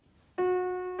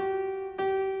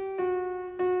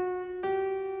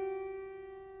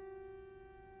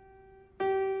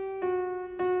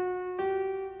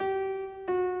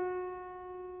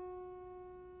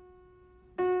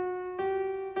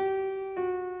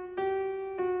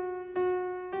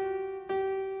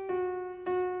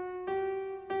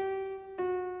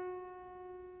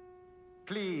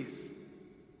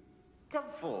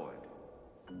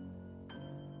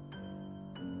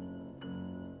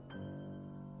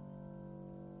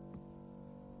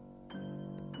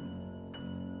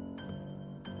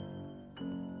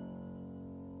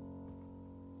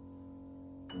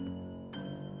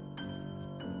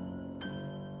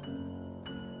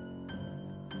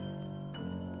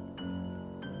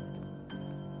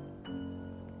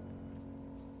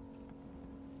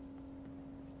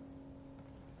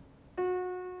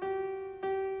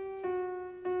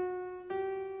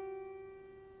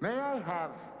May I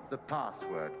have the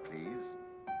password, please?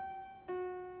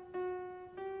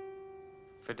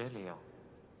 Fidelio.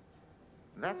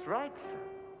 That's right,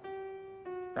 sir.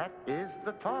 That is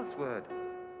the password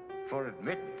for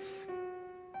admittance.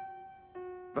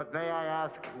 But may I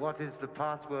ask, what is the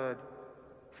password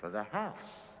for the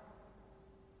house?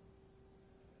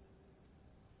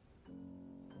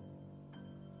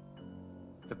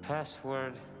 The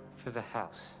password for the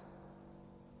house.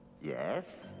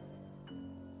 Yes?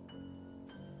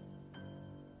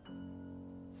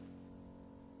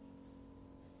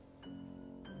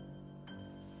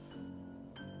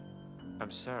 I'm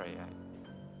sorry,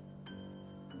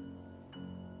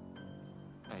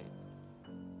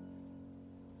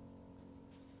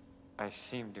 I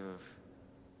seem to have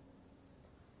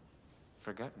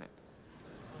forgotten it.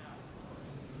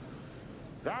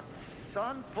 That's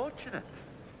unfortunate.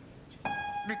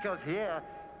 Because here,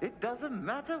 it doesn't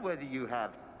matter whether you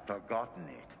have forgotten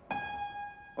it,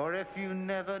 or if you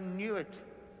never knew it.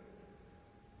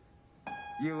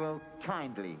 You will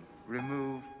kindly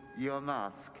remove your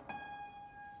mask.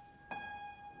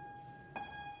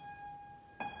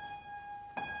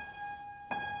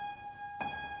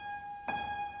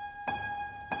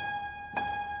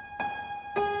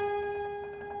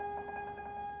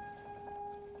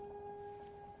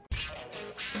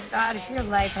 God, if your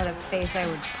life had a face, I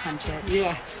would punch it.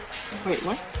 Yeah. Wait,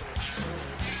 what?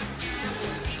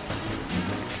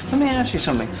 Let me ask you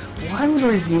something. Why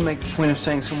would you make the point of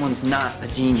saying someone's not a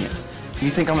genius? Do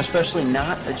you think I'm especially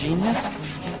not a genius?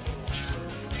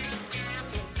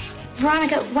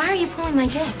 Veronica, why are you pulling my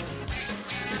dick?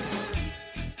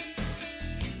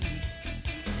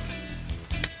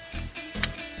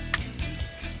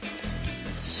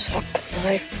 Suck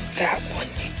my fat one,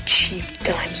 you cheap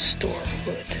dime store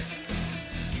hood.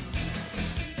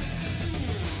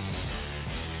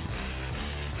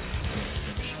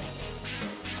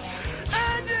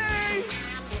 Andy!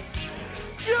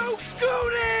 You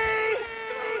Goonie!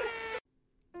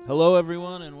 Hello,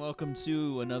 everyone, and welcome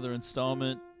to another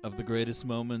installment of the greatest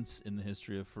moments in the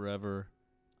history of forever.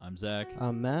 I'm Zach.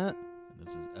 I'm Matt. And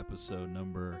this is episode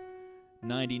number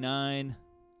 99,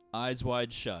 Eyes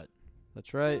Wide Shut.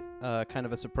 That's right. Kind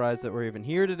of a surprise that we're even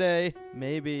here today.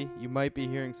 Maybe you might be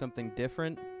hearing something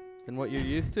different than what you're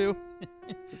used to.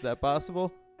 Is that possible?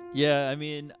 Yeah, I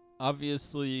mean,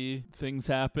 obviously things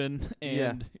happen,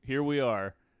 and here we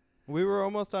are. We were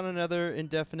almost on another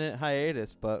indefinite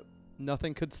hiatus, but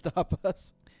nothing could stop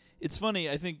us. It's funny,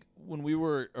 I think when we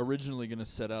were originally going to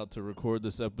set out to record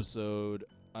this episode,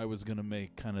 I was going to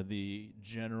make kind of the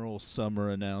general summer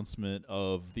announcement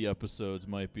of the episodes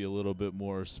might be a little bit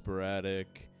more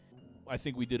sporadic. I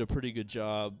think we did a pretty good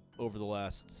job over the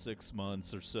last 6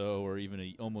 months or so, or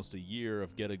even almost a year,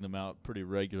 of getting them out pretty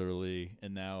regularly.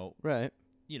 And now, right,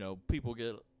 you know,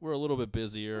 we're a little bit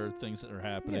busier, things that are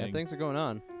happening. Yeah, things are going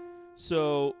on.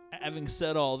 So having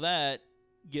said all that,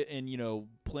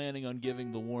 planning on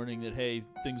giving the warning that, hey,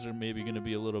 things are maybe going to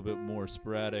be a little bit more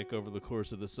sporadic over the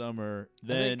course of the summer,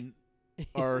 then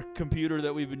our computer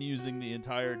that we've been using the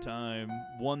entire time,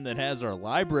 one that has our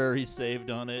library saved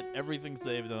on it, everything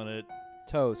saved on it,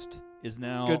 toast, is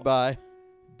now goodbye,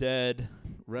 dead.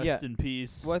 Rest in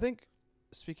peace. Well, I think,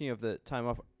 speaking of the time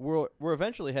off, we're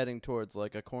eventually heading towards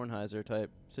like a Kornheiser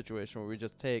type situation where we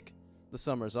just take the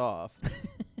summers off.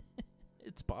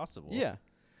 It's possible. Yeah.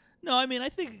 No, I mean, I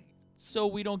think so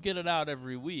we don't get it out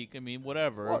every week. I mean,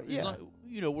 whatever. Well,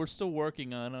 yeah. We're still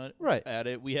working on it. Right. At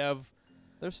it. We have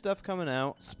there's stuff coming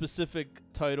out. Specific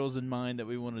titles in mind that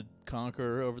we want to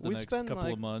conquer over the next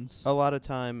couple of months. A lot of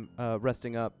time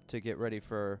resting up to get ready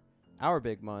for our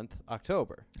big month,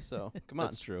 October. So, come on.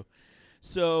 That's true.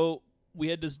 So, we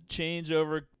had to change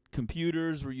over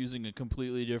computers. We're using a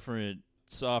completely different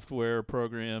software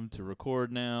program to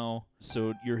record now,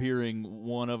 so you're hearing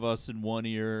one of us in one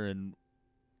ear and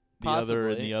the other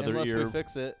in the other unless ear. We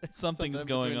fix it. Something's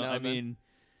going on. I mean,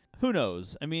 who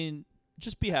knows? I mean,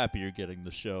 just be happy you're getting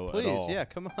the show. Please, at all. Yeah,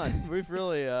 come on. We've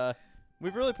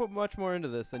really put much more into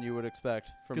this than you would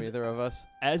expect from either of us.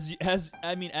 As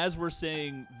we're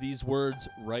saying these words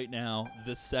right now,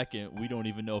 this second, we don't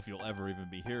even know if you'll ever even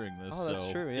be hearing this. Oh,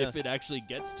 that's true. Yeah. If it actually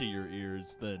gets to your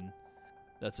ears, then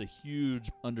that's a huge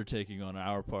undertaking on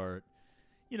our part.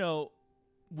 You know,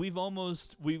 we're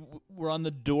on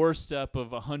the doorstep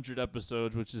of 100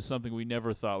 episodes, which is something we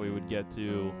never thought we would get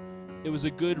to. It was a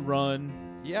good run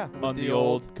on the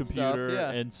old computer,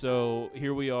 stuff, and so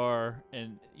here we are,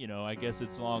 and, I guess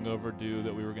it's long overdue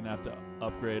that we were going to have to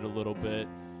upgrade a little bit,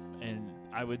 and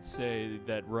I would say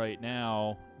that right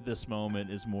now, this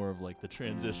moment is more of like the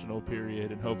transitional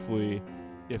period, and hopefully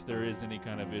if there is any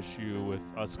kind of issue with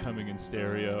us coming in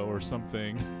stereo or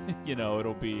something,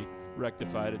 it'll be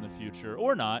rectified in the future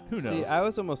or not. Who knows? See, I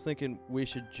was almost thinking we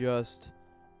should just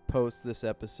post this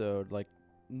episode like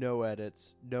no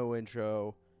edits, no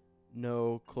intro,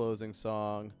 no closing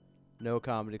song, no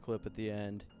comedy clip at the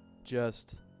end,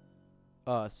 just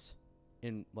us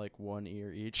in like one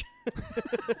ear each.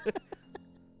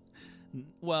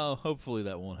 Well, hopefully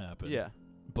that won't happen. Yeah.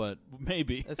 But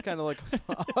maybe. It's kind of like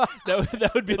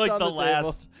that would be like the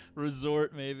last table.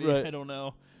 resort, maybe. Right. I don't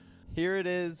know. Here it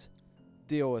is.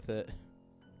 Deal with it.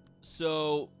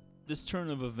 So this turn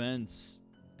of events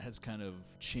has kind of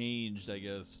changed, I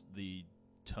guess, the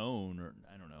tone, or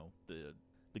I don't know,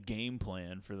 the game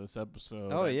plan for this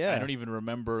episode. Oh, yeah. I don't even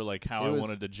remember like how I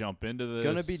wanted to jump into this.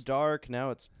 Gonna be dark. Now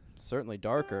it's certainly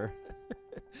darker.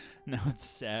 Now it's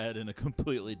sad in a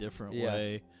completely different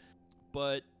way.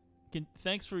 But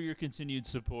thanks for your continued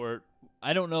support.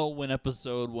 I don't know when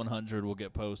episode 100 will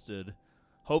get posted.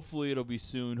 Hopefully it'll be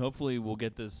soon. Hopefully we'll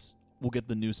get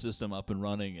the new system up and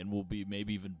running, and we'll be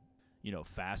maybe even,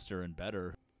 faster and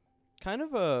better. Kind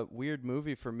of a weird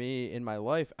movie for me in my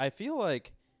life. I feel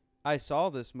like I saw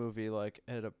this movie like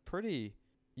at a pretty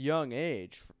young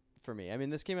age for me. I mean,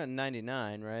 this came out in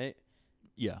 1999, right?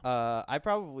 Yeah. I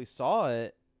probably saw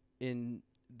it in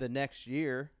the next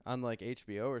year on like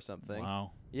HBO or something.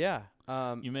 Wow. Yeah.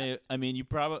 You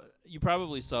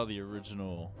probably saw the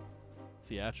original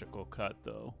theatrical cut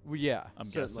though. Well, yeah. I'm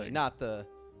certainly guessing.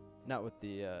 not with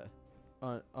the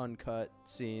uncut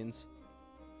scenes.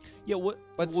 Yeah, But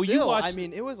well, still,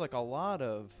 it was like a lot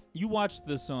of. You watched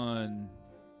this on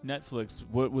Netflix.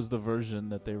 What was the version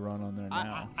that they run on there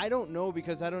now? I don't know,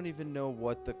 because I don't even know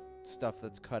what the stuff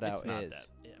that's cut It's out not is. that.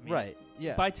 Right.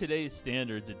 Yeah. By today's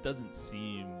standards, it doesn't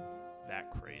seem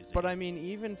that crazy. But I mean,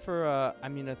 even for a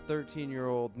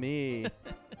 13-year-old me,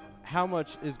 how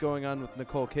much is going on with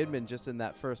Nicole Kidman just in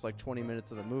that first like 20 minutes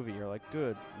of the movie? You're like,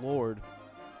 good Lord.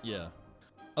 Yeah.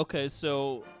 Okay,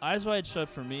 so Eyes Wide Shut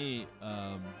for me,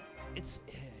 it's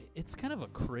kind of a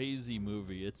crazy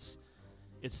movie. It's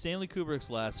Stanley Kubrick's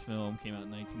last film, came out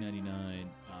in 1999.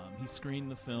 He screened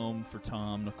the film for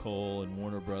Tom, Nicole, and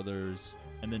Warner Brothers,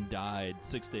 and then died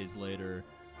 6 days later.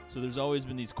 So there's always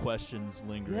been these questions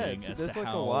lingering as to there's like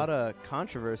how a lot of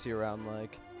controversy around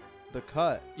like the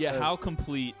cut. Yeah, how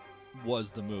complete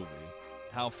was the movie?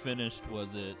 How finished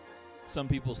was it? Some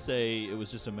people say it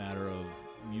was just a matter of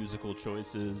musical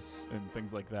choices and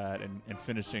things like that, and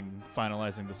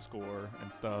finalizing the score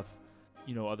and stuff.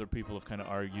 Other people have kind of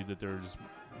argued that there's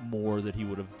more that he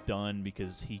would have done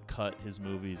because he cut his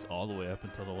movies all the way up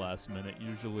until the last minute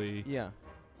usually. Yeah.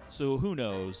 So who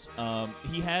knows?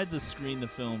 He had to screen the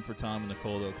film for Tom and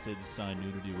Nicole though, because they had to sign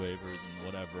nudity waivers and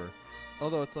whatever.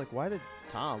 Although it's like, why did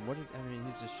Tom?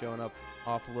 He's just showing up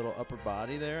off a little upper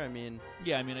body there.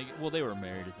 Yeah, they were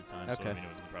married at the time, okay. So it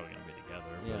was probably going to be together.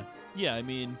 Yeah. But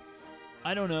yeah,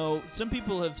 I don't know. Some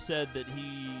people have said that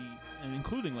he, and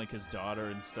including like his daughter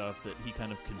and stuff, that he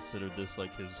kind of considered this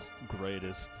like his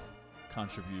greatest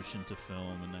contribution to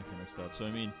film and that kind of stuff.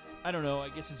 So I don't know. I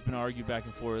guess it's been argued back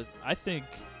and forth. I think,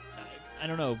 I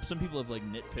don't know. Some people have like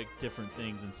nitpicked different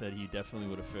things and said he definitely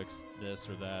would have fixed this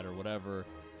or that or whatever.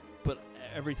 But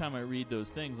every time I read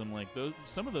those things, I'm like,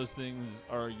 some of those things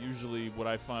are usually what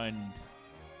I find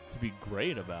to be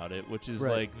great about it, which is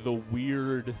like the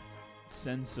weird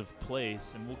sense of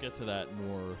place, and we'll get to that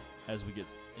more as we get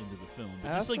into the film.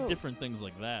 But just like different things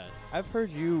like that. I've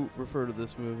heard you refer to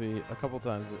this movie a couple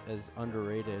times as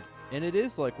underrated, and it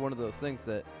is like one of those things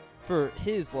that for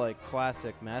his like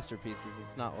classic masterpieces,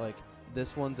 it's not like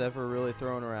this one's ever really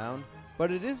thrown around,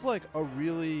 but it is like a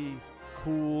really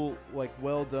cool, like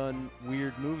well done,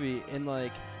 weird movie. And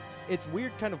like it's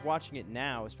weird kind of watching it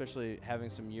now, especially having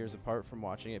some years apart from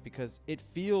watching it, because it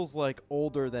feels like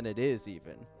older than it is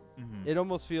even. Mm-hmm. It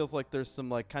almost feels like there's some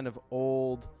like kind of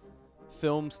old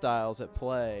film styles at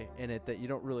play in it that you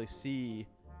don't really see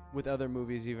with other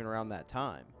movies even around that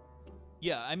time.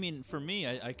 Yeah, for me,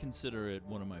 I consider it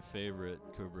one of my favorite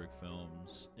Kubrick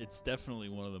films. It's definitely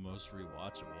one of the most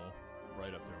rewatchable,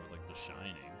 right up there with like The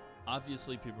Shining.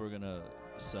 Obviously, people are going to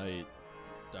cite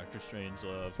Dr.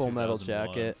 Strangelove, Full Metal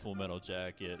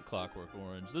Jacket, Clockwork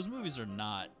Orange. Those movies are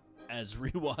not as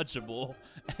rewatchable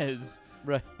as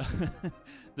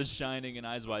The Shining and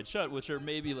Eyes Wide Shut, which are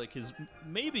maybe like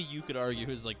maybe you could argue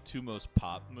his like two most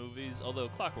pop movies, although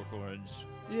Clockwork Orange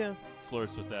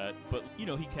flirts with that. But he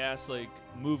cast like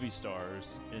movie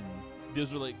stars, and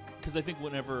those were like, because I think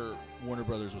whenever Warner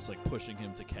Brothers was like pushing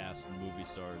him to cast movie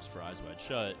stars for Eyes Wide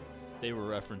Shut, they were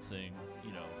referencing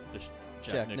the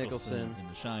Jack Nicholson in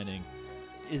The Shining.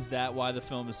 Is that why the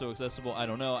film is so accessible? I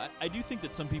don't know. I do think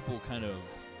that some people kind of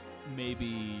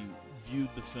maybe viewed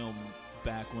the film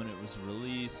back when it was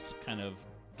released, kind of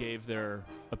gave their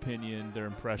opinion, their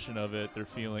impression of it, their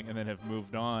feeling, and then have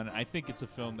moved on. I think it's a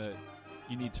film that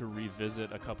you need to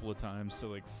revisit a couple of times to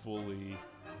like fully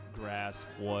grasp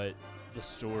what the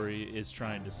story is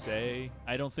trying to say.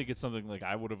 I don't think it's something like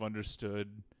I would have understood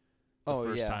the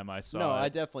first time I saw it. No, I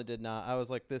definitely did not. I was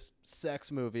like, this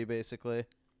sex movie, basically.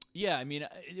 Yeah, I mean,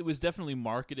 it was definitely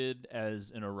marketed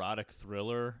as an erotic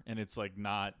thriller, and it's like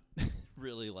not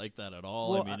really like that at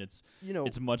all. Well, I mean,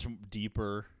 it's much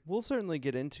deeper. We'll certainly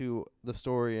get into the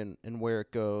story and where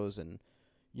it goes, and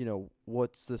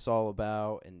what's this all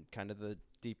about, and kind of the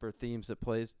deeper themes that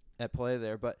plays at play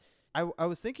there. But I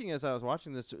was thinking as I was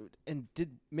watching this, and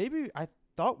I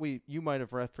thought you might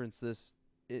have referenced this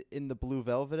in the Blue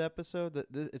Velvet episode, that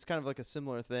it's kind of like a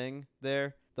similar thing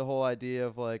there. The whole idea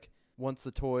of like, once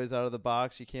the toy's out of the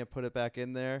box, you can't put it back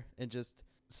in there, and just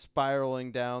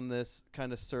spiraling down this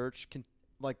kind of search,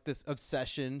 like this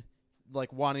obsession,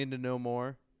 like wanting to know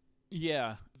more.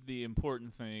 Yeah, the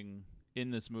important thing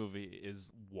in this movie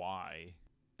is why.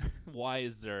 Why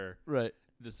is there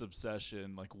this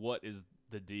obsession? Like, what is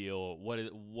the deal?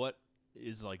 What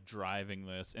is like driving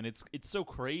this? And it's so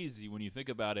crazy when you think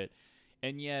about it.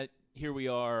 And yet here we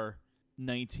are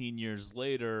 19 years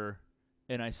later,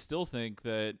 and I still think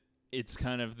that it's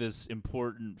kind of this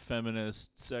important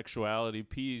feminist sexuality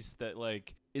piece that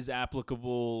like is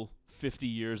applicable 50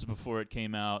 years before it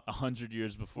came out, 100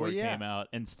 years before it came out,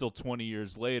 and still 20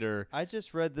 years later. I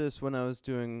just read this when I was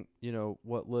doing,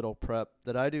 what little prep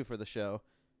that I do for the show.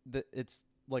 That it's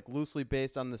like loosely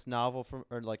based on this novel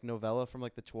novella from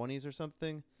like the 20s or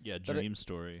something. Yeah, Dream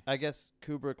Story. I guess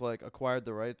Kubrick like acquired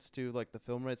the rights to like the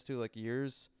film rights to like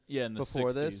years in the before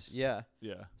 60s. this. Yeah.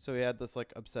 Yeah. So he had this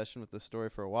like obsession with the story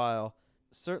for a while.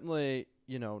 Certainly,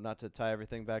 not to tie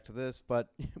everything back to this, but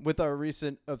with our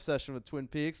recent obsession with Twin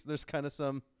Peaks, there's kind of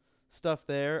some stuff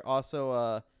there.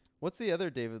 Also, what's the other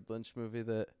David Lynch movie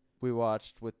that we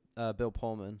watched with Bill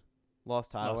Pullman?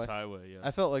 Lost Highway. Lost Highway, yeah.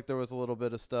 I felt like there was a little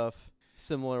bit of stuff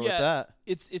similar with that.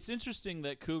 It's interesting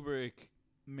that Kubrick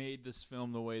made this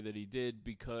film the way that he did,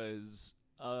 because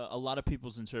a lot of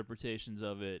people's interpretations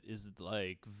of it is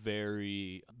like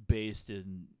very based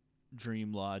in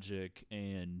dream logic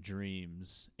and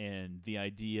dreams, and the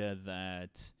idea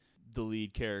that the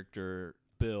lead character,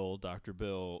 Dr.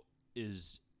 Bill,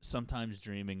 is sometimes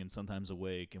dreaming and sometimes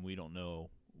awake, and we don't know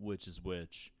which is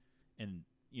which. And,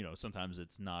 sometimes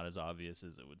it's not as obvious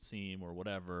as it would seem or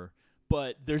whatever.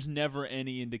 But there's never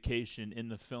any indication in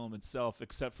the film itself,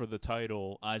 except for the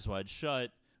title, Eyes Wide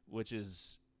Shut, which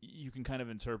is, you can kind of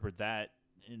interpret that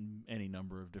in any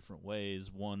number of different ways.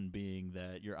 One being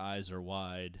that your eyes are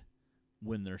wide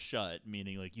when they're shut,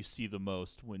 meaning like you see the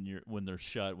most when they're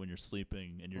shut, when you're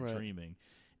sleeping and you're dreaming.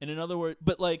 And in other words,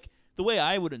 but like the way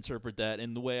I would interpret that,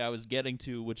 and the way I was getting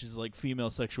to, which is like female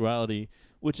sexuality,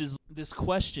 which is this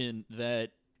question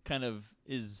that kind of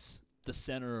is the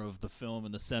center of the film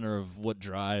and the center of what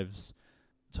drives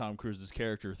Tom Cruise's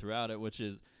character throughout it, which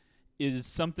is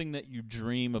something that you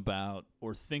dream about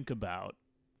or think about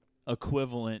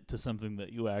equivalent to something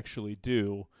that you actually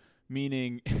do,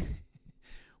 meaning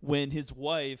when his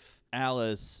wife,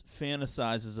 Alice,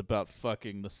 fantasizes about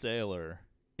fucking the sailor,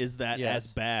 is that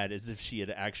as bad as if she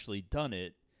had actually done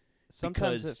it?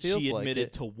 Sometimes because it feels she admitted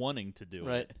like to wanting to do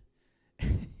it.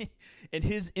 And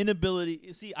his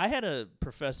inability... See, I had a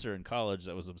professor in college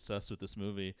that was obsessed with this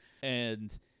movie,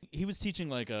 and he was teaching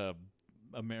like a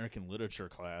American literature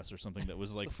class or something that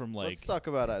was like from like... Let's talk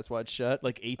about Eyes Wide Shut.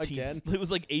 Like 18th... Again. It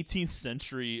was like 18th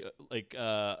century like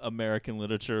American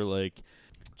literature, like...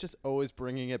 Just always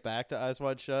bringing it back to Eyes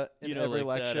Wide Shut in every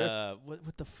like lecture. That,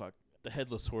 what the fuck? The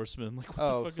Headless Horseman. Like,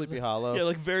 what the fuck Sleepy is Hollow. Yeah,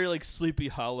 like very like Sleepy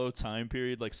Hollow time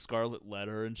period, like Scarlet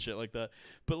Letter and shit like that.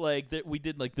 But like we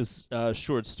did like this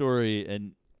short story,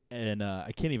 and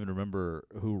I can't even remember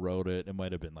who wrote it. It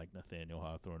might have been like Nathaniel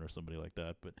Hawthorne or somebody like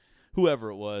that, but whoever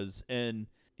it was. And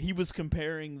he was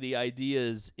comparing the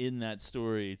ideas in that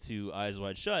story to Eyes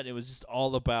Wide Shut. It was just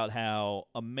all about how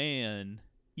a man,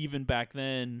 even back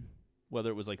then, whether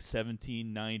it was like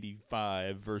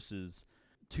 1795 versus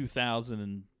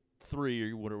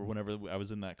 2003 or whatever, whenever I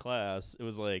was in that class, it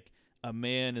was like a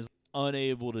man is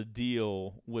unable to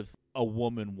deal with a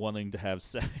woman wanting to have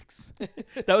sex.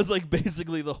 That was like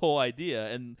basically the whole idea.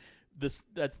 And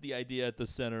that's the idea at the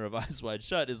center of Eyes Wide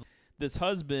Shut, is this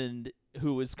husband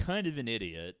who is kind of an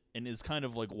idiot and is kind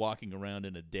of like walking around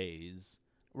in a daze,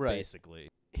 basically.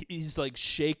 He's like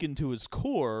shaken to his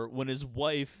core when his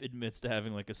wife admits to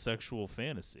having like a sexual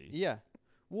fantasy. Yeah.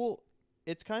 Well,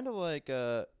 it's kind of like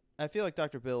I feel like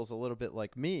Dr. Bill's a little bit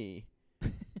like me,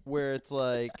 where it's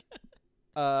like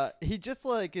he just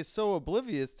like is so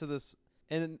oblivious to this,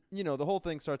 and you know the whole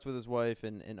thing starts with his wife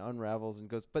and unravels and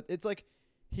goes, but it's like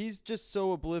he's just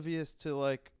so oblivious to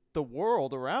like the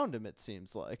world around him. It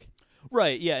seems like.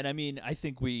 Right, yeah, and I mean,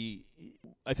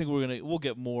 we'll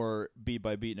get more beat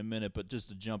by beat in a minute, but just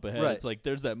to jump ahead, Right. It's like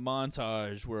there's that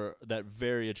montage where that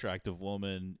very attractive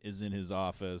woman is in his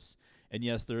office, and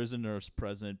yes, there is a nurse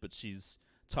present, but she's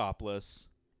topless,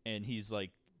 and he's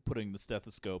like putting the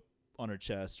stethoscope on her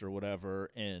chest or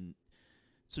whatever, and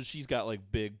so she's got like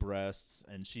big breasts,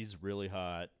 and she's really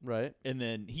hot, Right. and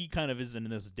then he kind of is in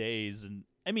this daze, and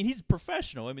I mean, he's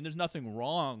professional. I mean, there's nothing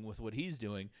wrong with what he's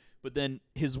doing. But then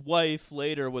his wife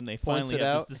later, when they Points finally it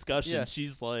have out. this discussion, Yeah.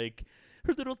 she's like,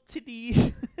 her little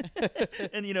titties.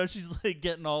 And, you know, she's like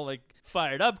getting all like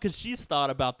fired up because she's thought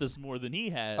about this more than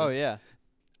he has. Oh, yeah.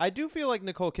 I do feel like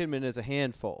Nicole Kidman is a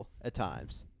handful at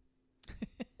times.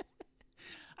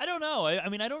 I don't know. I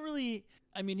mean, I don't really.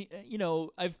 I mean, you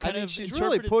know, I've kind of she's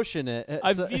really pushing it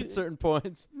at certain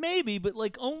points. Maybe, but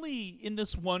like only in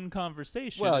this one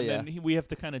conversation. Well, and yeah. then we have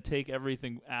to kind of take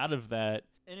everything out of that.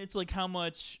 And it's like, how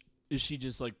much is she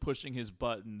just like pushing his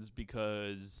buttons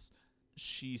because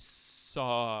she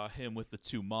saw him with the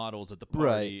two models at the party,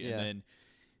 Right, yeah. and then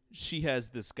she has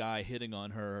this guy hitting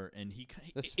on her, and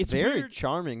This it's very weird.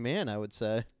 charming man, I would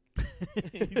say.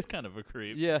 He's kind of a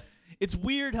creep. Yeah. It's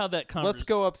weird how that Let's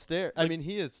go upstairs. I like- mean,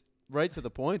 he is right to the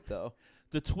point, though.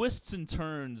 The twists and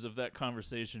turns of that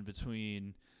conversation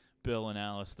between Bill and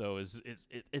Alice, though,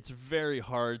 it's very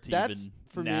hard to That's, even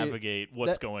for me, navigate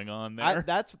what's that- going on there.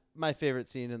 That's my favorite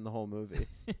scene in the whole movie.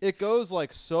 It goes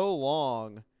like so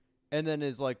long and then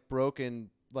is like broken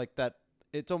like that.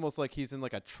 It's almost like he's in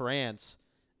like a trance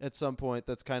at some point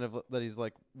that's kind of that he's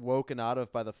like woken out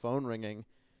of by the phone ringing.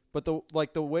 But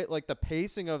the way like the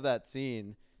pacing of that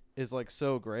scene is like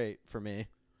so great for me.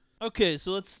 Okay,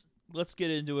 so let's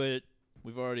get into it.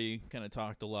 We've already kind of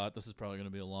talked a lot. This is probably going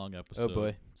to be a long episode. Oh,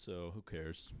 boy. So who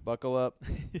cares? Buckle up.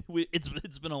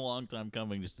 It's been a long time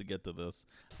coming just to get to this.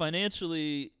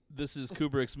 Financially, this is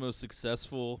Kubrick's most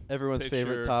successful Everyone's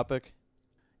favorite picture. topic.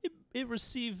 It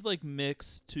received like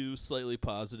mixed to slightly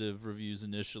positive reviews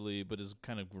initially, but has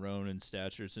kind of grown in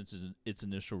stature since its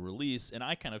initial release. And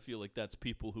I kind of feel like that's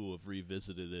people who have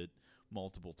revisited it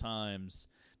multiple times.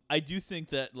 I do think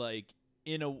that like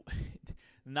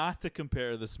not to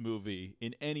compare this movie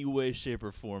in any way, shape,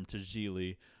 or form to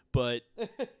Gigli, but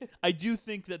I do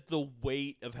think that the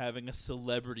weight of having a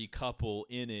celebrity couple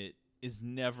in it is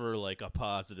never like a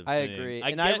positive I thing. agree.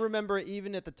 I remember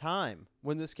even at the time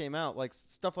when this came out, like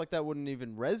stuff like that wouldn't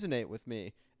even resonate with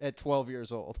me at 12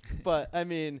 years old. But I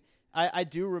mean, I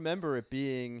do remember it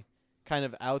being kind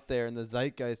of out there, and the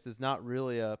zeitgeist is not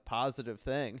really a positive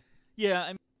thing.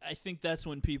 Yeah, I think that's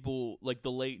when people, like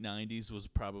the late 90s was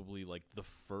probably like the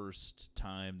first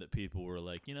time that people were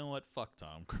like, you know what, fuck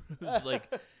Tom Cruise.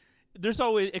 Like, there's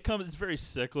always, it's very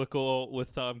cyclical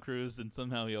with Tom Cruise, and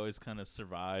somehow he always kind of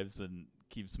survives and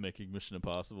keeps making Mission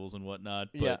Impossibles and whatnot.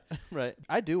 But Yeah, right.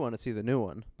 I do want to see the new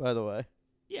one, by the way.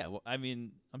 yeah, well, I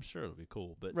mean, I'm sure it'll be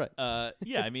cool. But Right.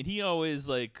 yeah, I mean, he always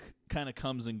like kind of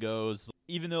comes and goes,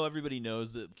 even though everybody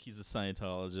knows that he's a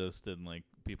Scientologist and like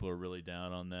people are really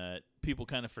down on that. People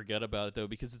kind of forget about it though,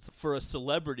 because it's for a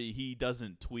celebrity. He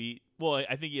doesn't tweet. Well,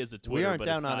 I think he has a Twitter. We aren't but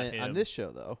down it's on not it him. on this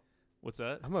show, though. What's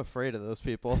that? I'm afraid of those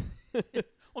people.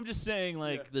 I'm just saying,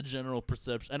 like the general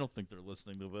perception. I don't think they're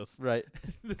listening to this. Right.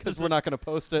 This Because is we're not going to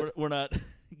post it. we're not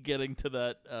getting to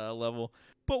that level.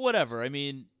 But whatever. I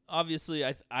mean, obviously,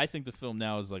 I think the film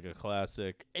now is like a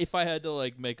classic. If I had to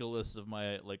like make a list of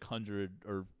my like 100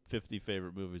 or 50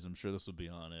 favorite movies, I'm sure this would be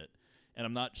on it. And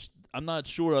I'm not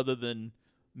sure, other than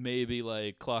maybe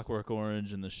like Clockwork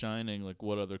Orange and The Shining, like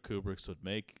what other Kubricks would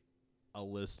make a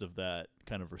list of that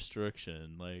kind of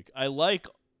restriction. Like, I like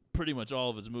pretty much all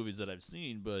of his movies that I've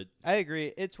seen, but I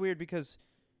agree. It's weird because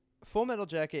Full Metal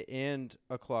Jacket and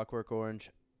A Clockwork Orange,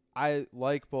 I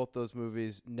like both those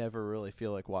movies, never really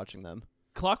feel like watching them.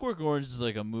 Clockwork Orange is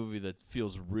like a movie that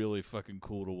feels really fucking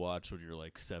cool to watch when you're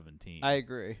like 17. I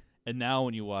agree. And now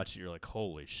when you watch it, you're like,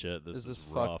 holy shit, this Is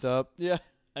rough. fucked up? Yeah.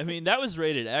 I mean, that was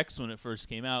rated X when it first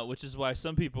came out, which is why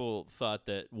some people thought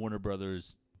that Warner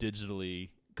Brothers digitally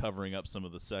covering up some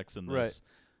of the sex in this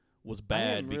was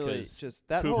bad because just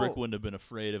that Kubrick wouldn't have been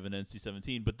afraid of an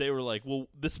NC-17. But they were like, well,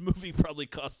 this movie probably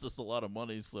cost us a lot of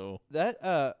money, so. That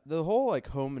the whole like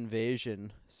home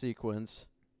invasion sequence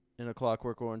in A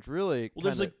Clockwork Orange really Well,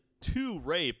 there's like 2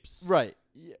 rapes. right.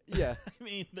 Yeah. I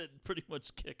mean, that pretty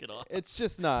much kick it off. It's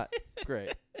just not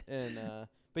great. And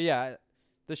but yeah,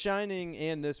 The Shining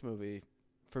and this movie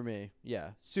for me,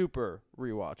 yeah, super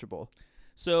rewatchable.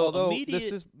 So although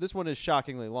this one is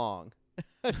shockingly long.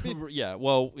 yeah,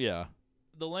 well, yeah.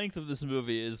 the length of this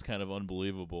movie is kind of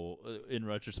unbelievable in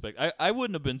retrospect. I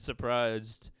wouldn't have been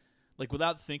surprised, like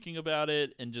without thinking about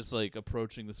it and just like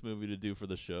approaching this movie to do for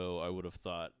the show.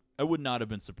 I would not have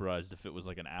been surprised if it was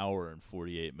like an hour and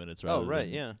 48 minutes rather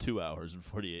than 2 hours and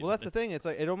 48 Well, that's minutes. the thing. It's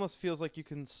like it almost feels like you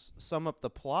can sum up the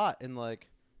plot in like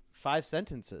 5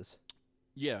 sentences.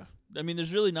 Yeah. I mean,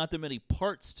 there's really not that many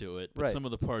parts to it, but Right. some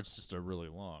of the parts just are really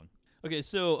long. Okay,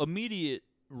 so immediate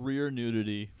rear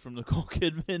nudity from Nicole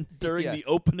Kidman during Yeah. the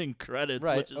opening credits,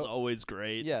 Right. which is always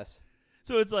great. Yes.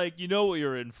 So it's like, you know what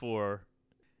you're in for.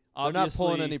 They're not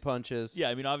pulling any punches. Yeah,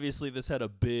 I mean, obviously this had a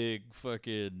big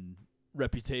fucking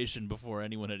reputation before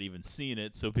anyone had even seen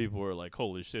it, so people were like,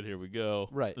 holy shit, here we go.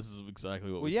 Right. This is exactly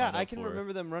what Well, we yeah, signed up I can for.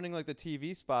 remember them running like the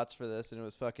TV spots for this, and it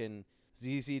was fucking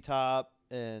ZZ Top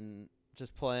and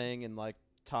just playing, and like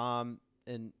Tom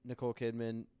and Nicole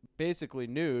Kidman basically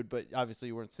nude, but obviously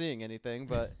you weren't seeing anything,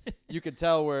 but you could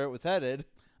tell where it was headed.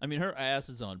 I mean, her ass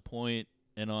is on point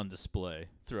and on display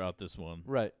throughout this one.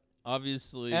 Right.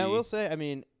 Obviously. And I will say, I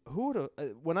mean, who would have,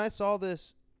 when I saw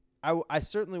this, I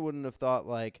certainly wouldn't have thought,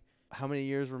 like, how many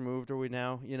years removed are we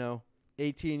now?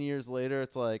 18 years later,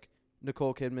 it's like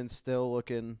Nicole Kidman's still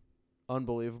looking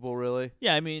unbelievable, really.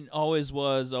 Yeah, I mean, always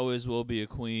was, always will be a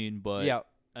queen, but Yeah.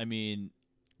 I mean,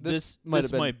 This this might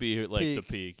have been might be like the peak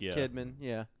peak, yeah. Kidman,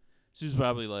 yeah. She was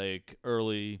probably like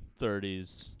early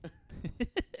 30s.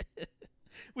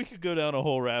 We could go down a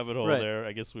whole rabbit hole Right. there.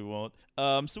 I guess we won't.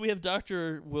 So we have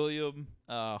Dr. William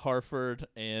Harford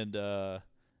and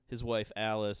his wife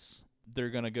Alice. They're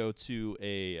going to go to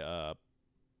a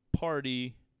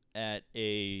party at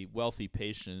a wealthy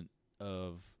patient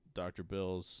of Dr.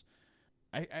 Bill's.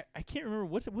 I can't remember.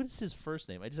 What is his first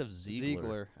name? I just have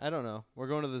Ziegler. I don't know. We're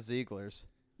going to the Zieglers.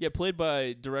 Yeah, played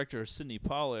by director Sidney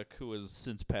Pollack, who has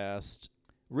since passed.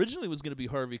 Originally was going to be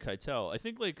Harvey Keitel. I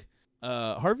think like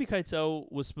Harvey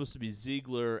Keitel was supposed to be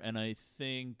Ziegler, and I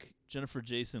think Jennifer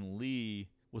Jason Leigh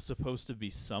was supposed to be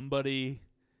somebody,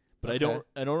 but Okay.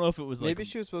 I don't know if it was Maybe like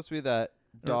she was supposed to be that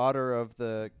daughter of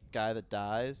the guy that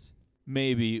dies.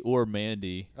 maybe or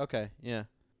Mandy Okay, yeah.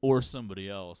 or somebody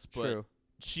else. But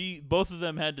True. both of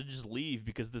them had to just leave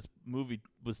because this movie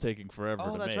was taking forever to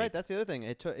Oh, that's make. right. That's the other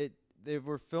thing. They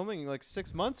were filming like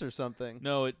 6 months or something.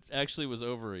 No, it actually was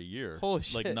over a year. Holy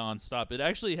Like shit. nonstop. It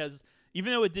actually has,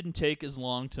 even though it didn't take as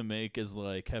long to make as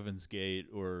like Heaven's Gate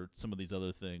or some of these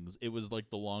other things, it was like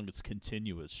the longest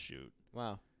continuous shoot.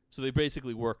 Wow. So they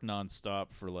basically worked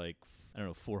nonstop for like, I don't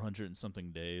know, 400 and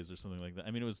something days or something like that.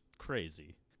 I mean, it was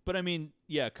crazy. But I mean,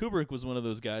 yeah, Kubrick was one of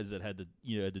those guys that had to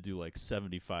do like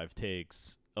 75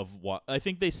 takes of what I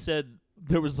think they said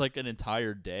there was like an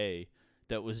entire day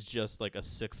that was just like a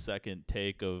 6-second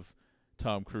take of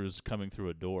Tom Cruise coming through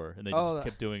a door, and they just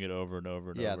kept doing it over and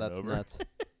over and over that's and over. nuts.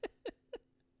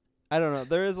 I don't know.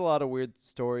 There is a lot of weird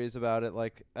stories about it.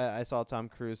 Like I saw Tom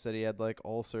Cruise said he had like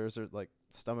ulcers or like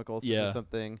stomach ulcers or Yeah.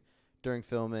 something during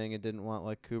filming and didn't want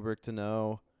like Kubrick to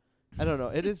know. I don't know.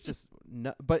 It is just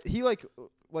but he like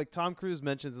Tom Cruise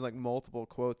mentions in like multiple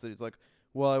quotes that he's like,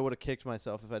 well, I would have kicked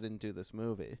myself if I didn't do this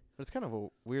movie. But it's kind of a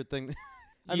weird thing.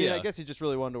 I mean, I Yeah. guess he just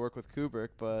really wanted to work with Kubrick,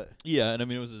 but Yeah, and I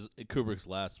mean, it was Kubrick's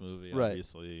last movie, Right.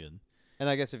 obviously. And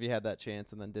I guess if he had that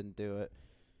chance and then didn't do it.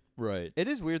 right. It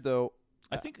is weird though.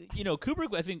 I think,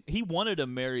 Kubrick, I think he wanted a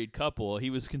married couple. He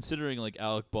was considering like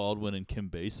Alec Baldwin and Kim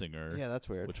Basinger. Yeah, that's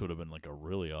weird. Which would have been like a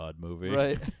really odd movie.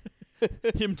 Right.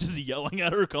 Him just yelling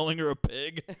at her, calling her a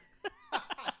pig.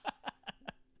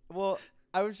 Well,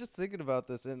 I was just thinking about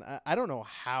this, and I don't know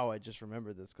how I just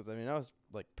remembered this, because, I mean, I was,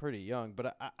 like, pretty young.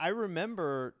 But I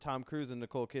remember Tom Cruise and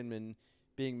Nicole Kidman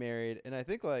being married, and I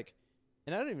think, like,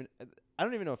 and I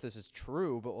don't even know if this is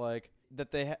true, but, like,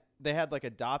 that they had, like,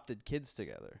 adopted kids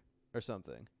together or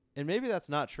something. And maybe that's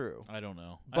not true. I don't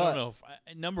know. But- I don't know.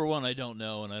 Number one, I don't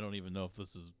know, and I don't even know if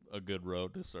this is a good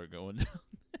road to start going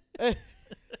down.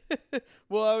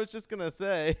 Well, I was just going to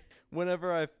say,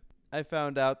 whenever I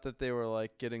found out that they were,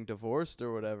 like, getting divorced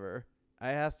or whatever,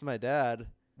 I asked my dad,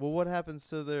 well, what happens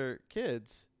to their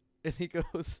kids? And he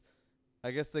goes,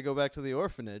 I guess they go back to the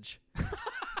orphanage.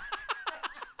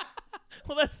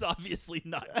 Well, that's obviously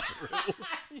not true.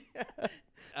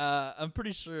 I'm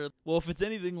pretty sure. Well, if it's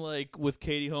anything like with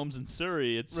Katie Holmes and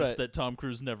Surrey, it's Right. just that Tom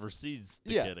Cruise never sees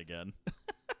the Yeah. kid again.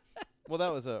 Well,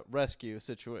 that was a rescue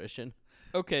situation.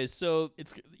 Okay, so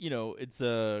it's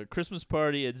a Christmas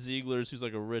party at Ziegler's, who's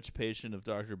like a rich patient of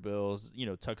Dr. Bill's,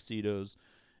 tuxedos,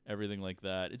 everything like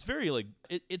that. It's very like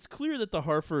it's clear that the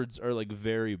Harfords are like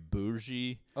very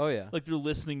bougie. Oh, yeah. Like they're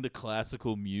listening to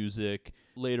classical music.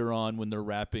 Later on when they're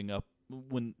wrapping up,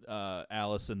 when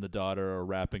Alice and the daughter are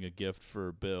wrapping a gift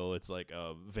for Bill, it's like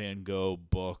a Van Gogh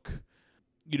book.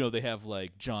 you know, they have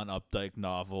like John Updike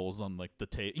novels on like the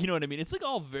tape. You know what I mean? It's like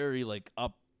all very like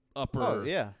upper, Oh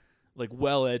yeah. like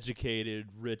well-educated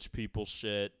rich people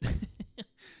shit.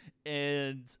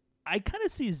 And I kind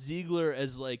of see Ziegler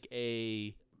as like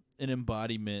an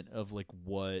embodiment of like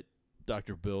what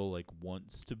Dr. Bill like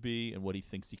wants to be and what he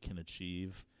thinks he can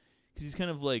achieve. Because he's kind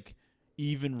of like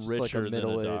even Just richer like than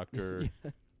a doctor.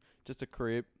 Yeah. Just a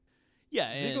creep.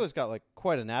 Yeah, Ziegler's got like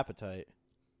quite an appetite.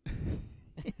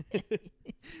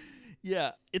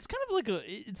 Yeah, it's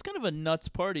kind of a nuts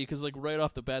party because like right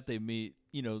off the bat they meet.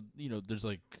 You know, there's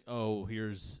like, oh,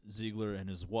 here's Ziegler and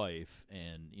his wife,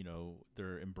 and you know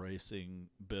they're embracing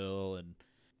Bill and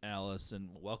Alice and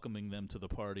welcoming them to the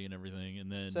party and everything.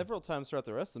 And then several times throughout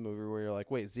the rest of the movie where you're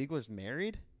like, wait, Ziegler's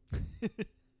married?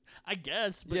 I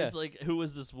guess, but it's like, who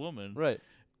is this woman? Right.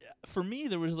 For me,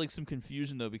 there was like some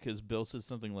confusion though because Bill says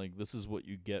something like, "This is what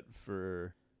you get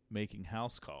for making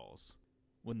house calls,"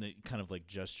 when they kind of like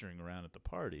gesturing around at the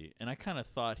party, and I kind of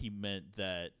thought he meant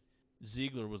that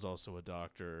Ziegler was also a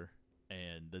doctor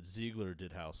and that Ziegler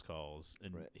did house calls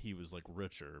and he was like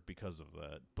richer because of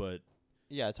that. But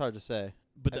yeah, it's hard to say.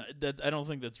 But that I don't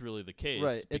think that's really the case.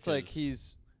 Right. It's like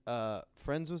he's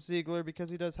friends with Ziegler because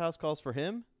he does house calls for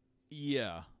him.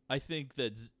 Yeah, I think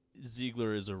that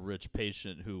Ziegler is a rich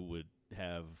patient who would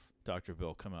have Dr.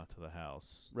 Bill come out to the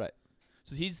house. Right.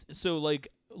 So like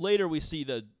later we see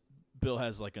that Bill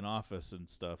has like an office and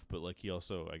stuff, but like he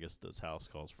also, I guess, does house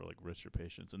calls for like richer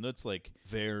patients, and that's like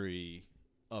very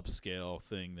upscale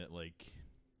thing that like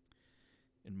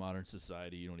in modern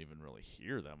society you don't even really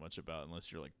hear that much about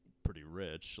unless you're like pretty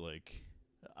rich, like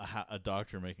a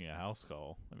doctor making a house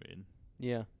call. I mean,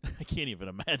 yeah, I can't even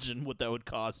imagine what that would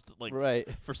cost, like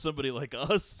for somebody like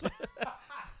us.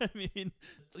 I mean,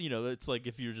 you know, it's like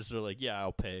if you're just sort of like, yeah,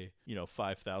 I'll pay, you know,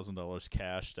 $5,000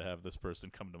 cash to have this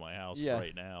person come to my house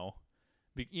right now.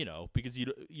 You know, because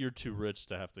you're too rich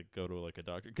to have to go to like a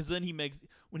doctor. Because then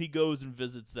when he goes and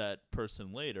visits that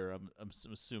person later, I'm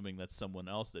assuming that's someone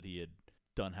else that he had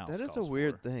done house calls for. That is a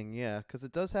weird thing, yeah, because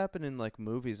it does happen in like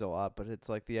movies a lot, but it's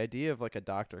like the idea of like a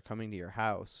doctor coming to your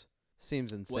house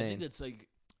seems insane. Well, I think that's like,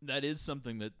 that is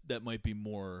something that might be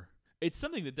more, it's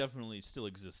something that definitely still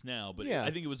exists now, but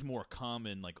I think it was more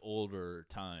common like older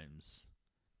times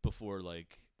before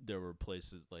like there were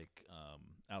places like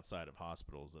outside of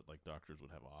hospitals that like doctors would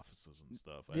have offices and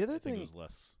stuff. The other thing, think it was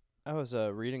less. I was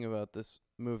reading about this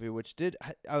movie, which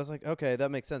I was like, okay,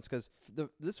 that makes sense, because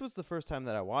this was the first time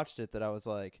that I watched it that I was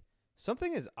like,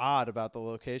 something is odd about the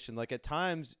location. Like at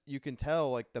times you can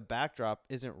tell like the backdrop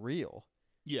isn't real.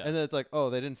 Yeah. And then it's like, oh,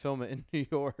 they didn't film it in New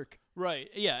York. Right.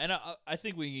 Yeah, and I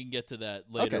think we can get to that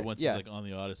later once it's like on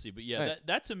the Odyssey. But yeah,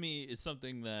 that to me is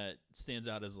something that stands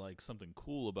out as like something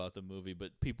cool about the movie.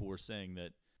 But people were saying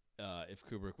that if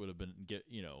Kubrick would have been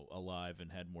alive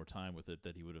and had more time with it,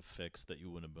 that he would have fixed that you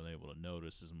wouldn't have been able to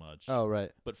notice as much. Oh, right.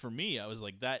 But for me, I was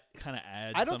like, that kind of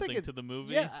adds something to the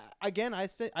movie. Yeah. Again, I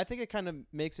think it kind of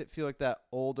makes it feel like that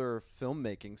older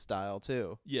filmmaking style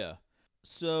too. Yeah.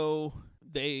 So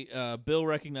Bill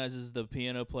recognizes the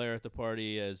piano player at the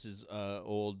party as his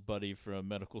old buddy from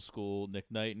medical school, Nick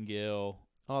Nightingale.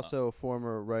 Also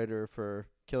former writer for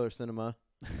Killer Cinema.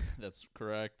 That's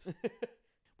correct.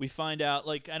 We find out,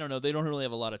 like, I don't know, they don't really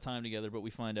have a lot of time together, but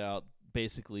we find out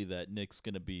basically that Nick's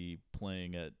going to be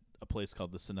playing at a place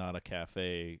called the Sonata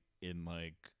Cafe in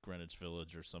like Greenwich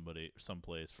Village or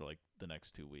someplace for like the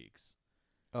next 2 weeks.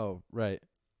 Oh, right.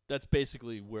 That's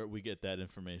basically where we get that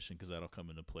information because that'll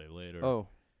come into play later. Oh,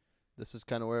 this is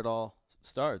kind of where it all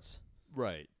starts.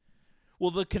 Right. Well,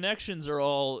 the connections are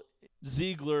all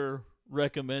Ziegler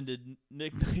recommended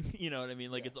Nick, you know what I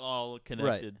mean? Like it's all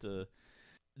connected to.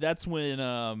 That's when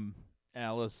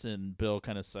Alice and Bill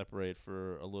kind of separate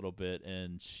for a little bit,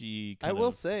 and she I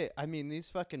will say, I mean, these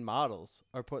fucking models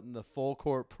are putting the full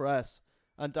court press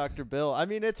on Dr. Bill. I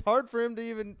mean, it's hard for him to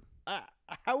even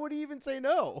how would he even say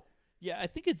no? Yeah, I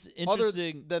think it's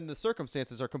interesting. Other than the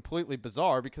circumstances are completely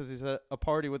bizarre because he's at a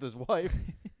party with his wife.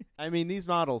 I mean, these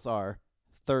models are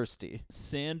thirsty.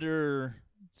 Sander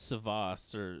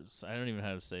Savas, or I don't even know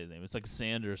how to say his name. It's like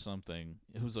Sander something,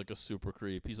 who's like a super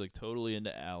creep. He's like totally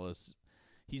into Alice.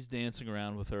 He's dancing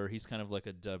around with her. He's kind of like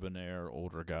a debonair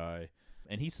older guy.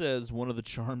 And he says one of the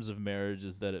charms of marriage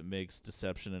is that it makes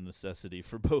deception a necessity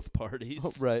for both parties.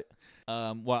 Oh, right.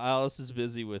 While Alice is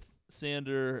busy with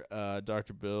Sander,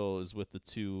 Dr. Bill is with the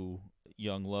two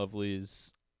young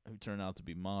lovelies who turn out to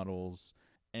be models.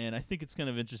 And I think it's kind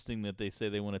of interesting that they say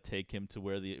they want to take him to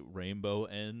where the rainbow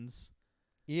ends.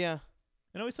 Yeah.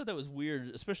 And I always thought that was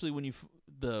weird, especially when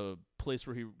the place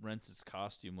where he rents his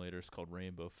costume later is called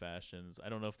Rainbow Fashions. I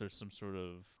don't know if there's some sort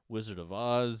of Wizard of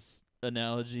Oz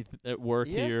analogy at work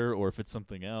Yeah. here, or if it's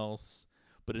something else.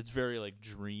 But it's very like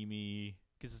dreamy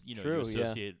because you True, yeah.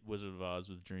 associate Wizard of Oz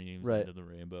with dreams, Right. End of the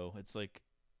Rainbow. It's like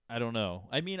I don't know.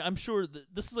 I mean, I'm sure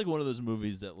this is like one of those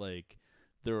movies that like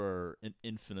there are an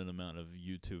infinite amount of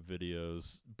YouTube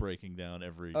videos breaking down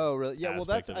every. Oh, really? Yeah. Well,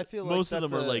 aspect that's. of I it. feel like most of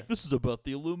that's them are like, this is about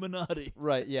the Illuminati.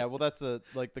 Right. Yeah. Well, that's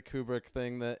like the Kubrick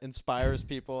thing that inspires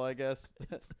people, I guess,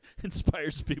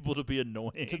 Inspires people to be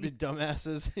annoying. to be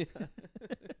dumbasses. Yeah.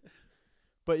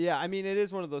 But yeah, I mean, it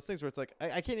is one of those things where it's like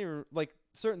I can't even like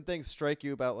certain things strike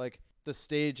you about like the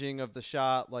staging of the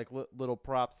shot, like little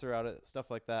props throughout it, stuff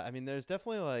like that. I mean, there's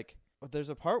definitely like there's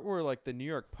a part where like the New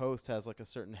York Post has like a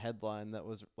certain headline that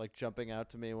was like jumping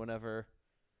out to me whenever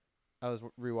I was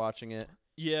rewatching it.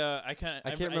 Yeah, I can't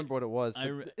remember what it was,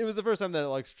 but it was the first time that it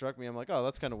like struck me. I'm like, oh,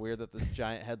 that's kind of weird that this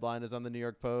giant headline is on the New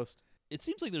York Post. It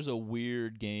seems like there's a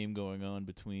weird game going on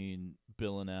between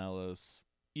Bill and Alice,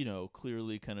 you know,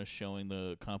 clearly kind of showing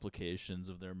the complications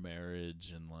of their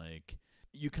marriage, and like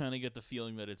you kind of get the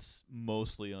feeling that it's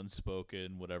mostly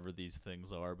unspoken, whatever these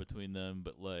things are between them,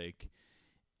 but like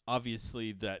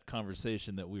obviously that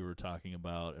conversation that we were talking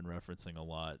about and referencing a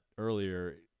lot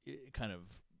earlier, it kind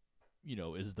of, you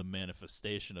know, is the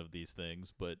manifestation of these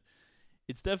things. But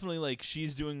it's definitely like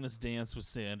she's doing this dance with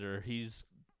Sander, he's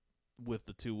with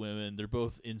the two women, they're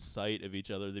both in sight of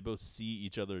each other, they both see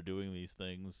each other doing these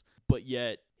things, but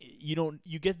yet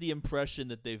you get the impression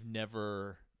that they've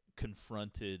never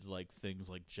confronted like things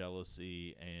like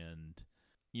jealousy and,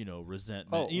 you know,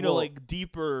 resentment, like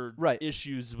deeper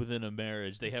issues within a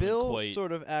marriage. They haven't Bill quite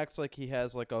sort of acts like he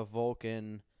has like a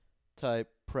Vulcan type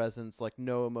presence, like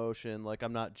no emotion, like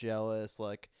I'm not jealous,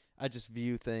 like I just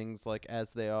view things like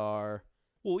as they are.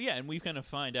 Well, yeah, and we kind of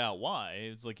find out why.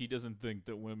 It's like he doesn't think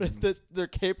that women that they're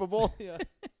capable. Yeah.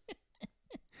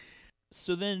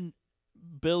 So then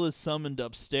Bill is summoned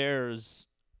upstairs.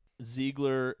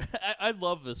 Ziegler, I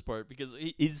love this part because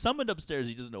he's summoned upstairs.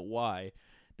 He doesn't know why.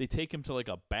 They take him to like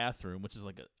a bathroom, which is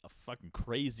like a fucking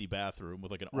crazy bathroom with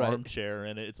like an armchair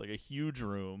in it. It's like a huge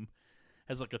room,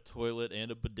 has like a toilet and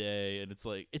a bidet, and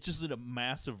it's just in a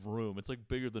massive room. It's like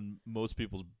bigger than most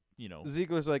people's, you know.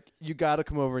 Ziegler's like, you got to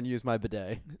come over and use my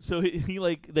bidet. So he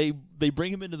like they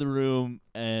bring him into the room,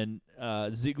 and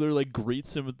Ziegler like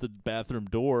greets him at the bathroom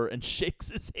door and shakes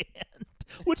his hand.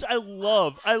 Which I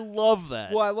love. I love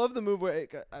that. Well, I love the move where,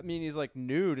 I mean, he's like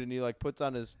nude and he like puts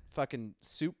on his fucking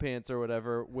suit pants or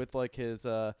whatever with like his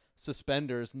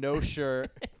suspenders, no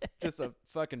shirt, just a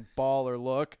fucking baller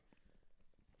look.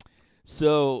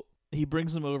 So he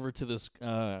brings him over to this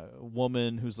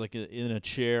woman who's like in a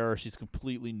chair. She's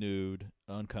completely nude,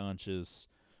 unconscious.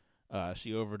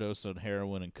 She overdosed on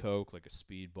heroin and coke like a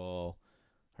speedball.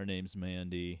 Her name's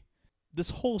Mandy.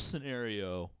 This whole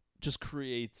scenario just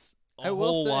creates a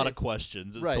whole lot of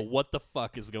questions as to what the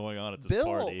fuck is going on at this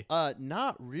party. Bill,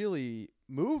 not really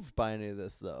moved by any of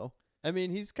this, though. I mean,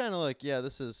 he's kind of like, yeah,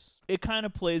 this is... It kind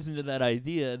of plays into that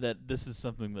idea that this is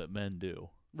something that men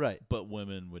do. Right. But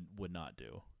women would not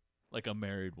do. Like a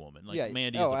married woman. Like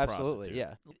Mandy is a absolutely, prostitute.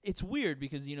 Yeah. It's weird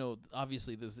because, you know,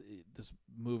 obviously this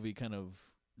movie kind of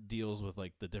deals with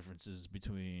like the differences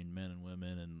between men and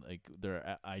women and like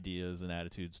their ideas and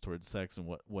attitudes towards sex and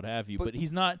what have you. But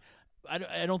he's not...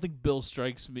 I don't think Bill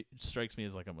strikes me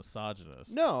as like a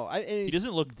misogynist. No, he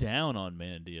doesn't look down on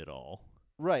Mandy at all.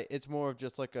 Right, it's more of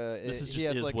just like this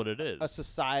is like what it is. A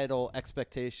societal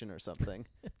expectation or something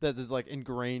that is like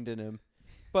ingrained in him.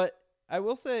 But I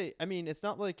will say, I mean, it's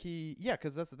not like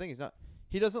because that's the thing.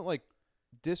 He doesn't like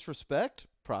disrespect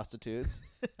prostitutes.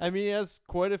 I mean, he has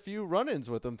quite a few run-ins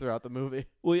with them throughout the movie.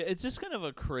 Well, yeah, it's just kind of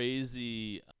a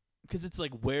crazy. Because it's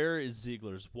like, where is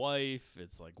Ziegler's wife?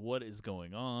 It's like, what is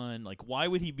going on? Like, why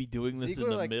would he be doing this in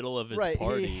the middle of his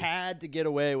party? He had to get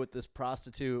away with this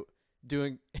prostitute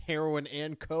doing heroin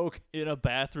and coke in a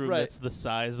bathroom that's the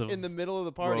size of in the middle of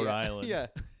the party. Rhode Island. Yeah.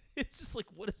 It's just like,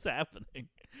 what is happening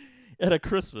at a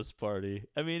Christmas party?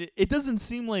 I mean, it doesn't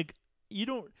seem like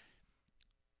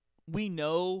we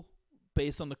know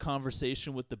based on the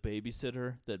conversation with the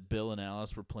babysitter that Bill and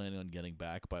Alice were planning on getting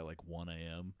back by like 1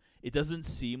 a.m. It doesn't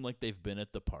seem like they've been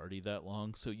at the party that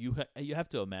long. So you have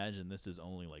to imagine this is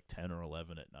only like 10 or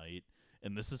 11 at night.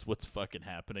 And this is what's fucking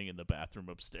happening in the bathroom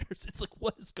upstairs. It's like,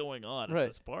 what is going on at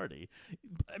this party?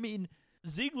 I mean,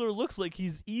 Ziegler looks like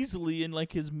he's easily in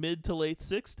like his mid to late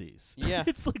 60s. Yeah.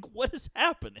 It's like, what is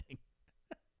happening?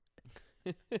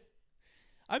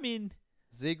 I mean,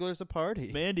 Ziegler's a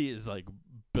party. Mandy is like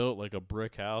built like a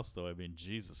brick house, though. I mean,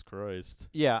 Jesus Christ.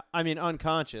 Yeah, I mean,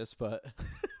 unconscious, but...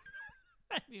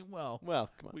 I mean, well,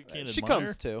 come on. We can't she admire.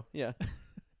 comes too, yeah.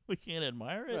 We can't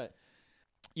admire it. Right.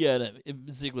 Yeah,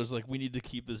 and Ziegler's like, we need to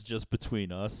keep this just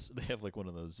between us. They have like one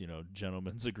of those,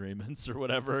 gentlemen's agreements or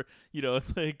whatever.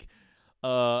 It's like,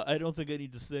 I don't think I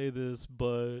need to say this,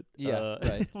 but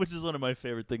right. which is one of my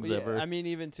favorite things ever. I mean,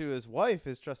 even to his wife,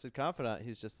 his trusted confidant,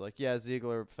 he's just like, yeah,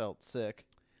 Ziegler felt sick.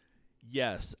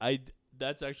 Yes,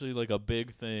 that's actually like a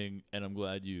big thing, and I'm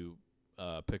glad you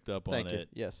picked up on Thank you. it.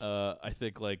 Yes. I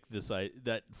think like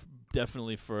that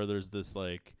definitely furthers this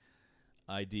like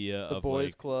idea the of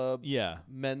boys like, club, yeah,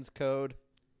 men's code.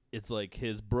 It's like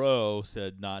his bro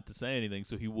said not to say anything,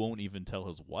 so he won't even tell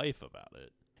his wife about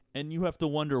it. And you have to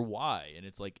wonder why. And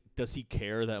it's like, does he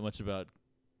care that much about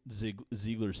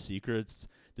Ziegler's secrets?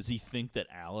 Does he think that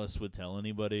Alice would tell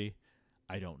anybody?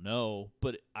 I don't know,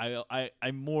 but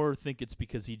I more think it's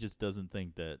because he just doesn't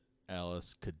think that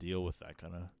Alice could deal with that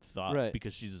kind of thought, right?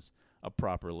 Because she's a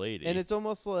proper lady, and it's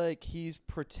almost like he's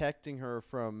protecting her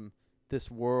from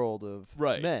this world of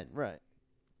men, right?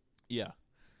 Yeah,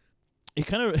 it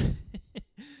kind of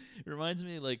it reminds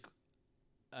me like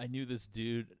I knew this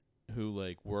dude who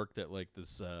like worked at like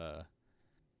this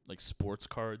like sports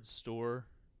cards store.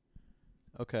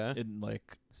 Okay. And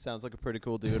like sounds like a pretty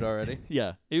cool dude already.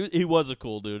 Yeah. He was a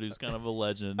cool dude. He was kind of a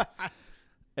legend.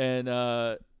 And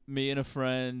me and a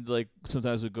friend like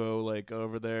sometimes would go like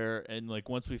over there, and like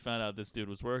once we found out this dude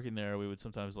was working there, we would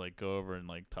sometimes like go over and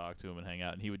like talk to him and hang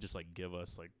out, and he would just like give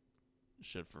us like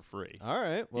shit for free. All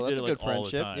right. Well, he that's did a it, good like, all the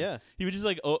friendship. time. Yeah. He would just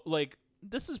like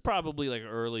this is probably like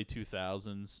early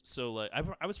 2000s, so like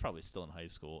I was probably still in high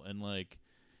school, and like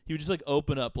he would just like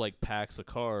open up like packs of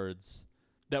cards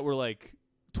that were like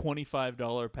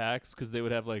 $25 packs because they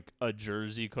would have like a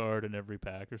jersey card in every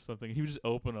pack or something. He would just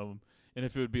open them, and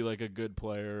if it would be like a good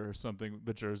player or something,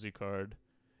 the jersey card,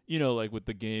 like with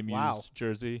the game used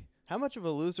jersey. How much of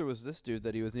a loser was this dude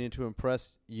that he was needing to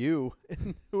impress you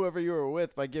and whoever you were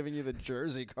with by giving you the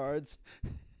jersey cards?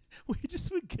 He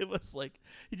just would give us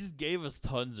he just gave us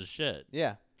tons of shit.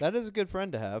 Yeah, that is a good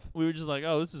friend to have. We were just like,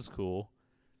 oh, this is cool.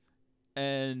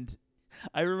 And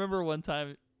I remember one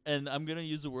time, and I'm going to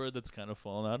use a word that's kind of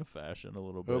fallen out of fashion a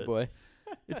little bit. Oh, boy.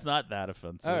 It's not that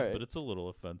offensive, right. But it's a little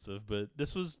offensive. But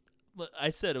this was, I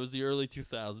said it was the early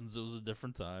 2000s. It was a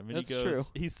different time. And that's he goes, true.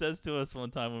 He says to us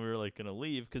one time when we were like going to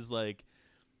leave, because like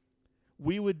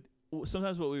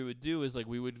sometimes what we would do is like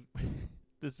we would,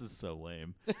 this is so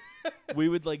lame. We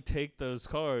would like take those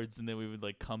cards, and then we would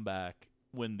like come back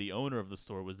when the owner of the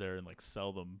store was there and like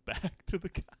sell them back to the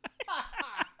guy.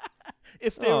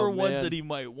 If they were ones that he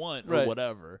might want or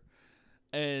whatever.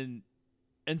 And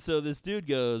so this dude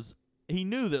goes, he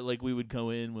knew that like we would go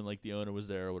in when like the owner was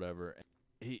there or whatever.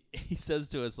 He says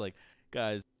to us like,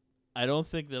 guys, I don't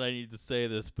think that I need to say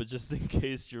this, but just in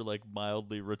case you're like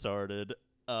mildly retarded,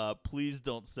 please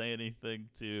don't say anything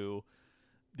to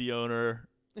the owner.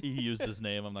 He used his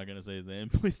name. I'm not going to say his name.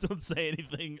 Please don't say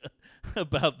anything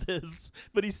about this.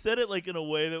 But he said it like in a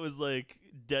way that was like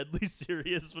deadly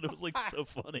serious, but it was like so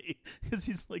funny because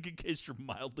he's like, in case you're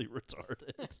mildly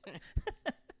retarded.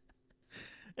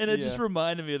 And it just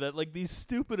reminded me of that, like these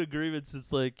stupid agreements.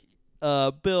 It's like,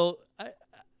 Bill,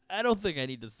 I don't think I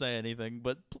need to say anything,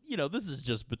 but this is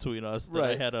just between us. That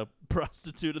I had a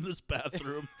prostitute in this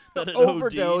bathroom that had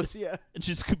overdose, OD'd, and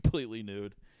she's completely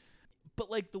nude. But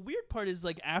like the weird part is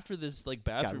like after this like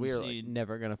bathroom we're scene, like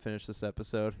never gonna finish this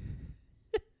episode.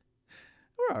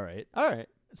 We're all right. All right.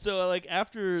 So like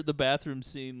after the bathroom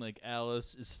scene, like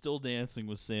Alice is still dancing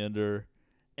with Sander,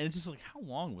 and it's just like, how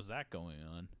long was that going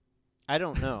on? I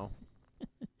don't know.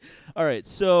 All right,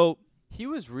 so he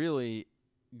was really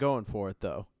going for it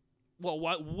though. Well,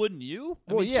 why wouldn't you?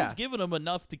 I mean, she's given him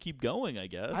enough to keep going, I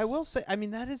guess. I will say, I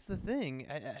mean, that is the thing,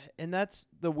 and that's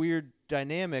the weird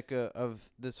dynamic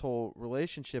of this whole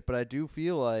relationship, but I do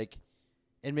feel like,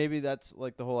 and maybe that's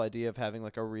like the whole idea of having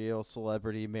like a real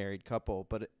celebrity married couple,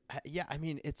 but yeah, I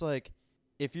mean, it's like,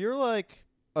 if you're like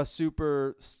a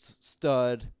super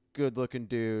stud, good-looking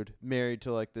dude married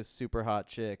to like this super hot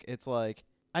chick, it's like,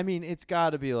 I mean, it's got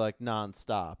to be like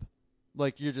nonstop.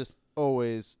 Like, you're just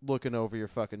always looking over your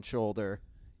fucking shoulder.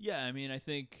 Yeah, I mean, I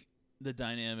think the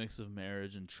dynamics of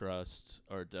marriage and trust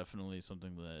are definitely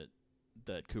something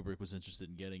that Kubrick was interested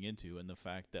in getting into, and the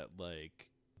fact that, like,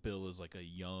 Bill is, like, a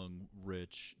young,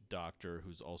 rich doctor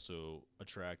who's also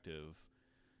attractive.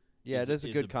 Yeah, it is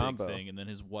a good combo. Big thing. And then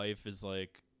his wife is,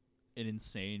 like, an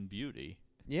insane beauty.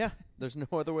 Yeah, there's no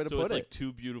other way to put it. So it's, like,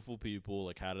 two beautiful people.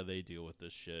 Like, how do they deal with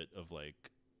this shit of,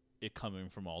 like, it coming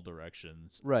from all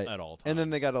directions at all times. And then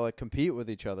they got to like compete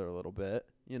with each other a little bit,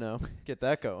 get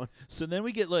that going. So then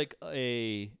we get like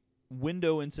a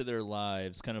window into their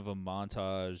lives, kind of a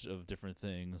montage of different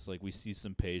things. Like we see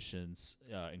some patients,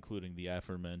 including the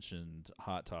aforementioned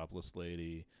hot topless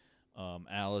lady.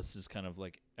 Alice is kind of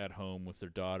like at home with their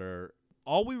daughter.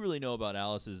 All we really know about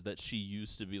Alice is that she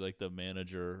used to be like the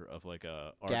manager of like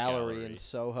a art gallery in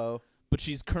Soho. But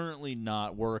she's currently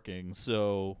not working,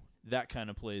 so that kind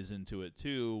of plays into it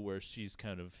too, where she's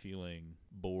kind of feeling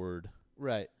bored,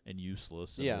 right, and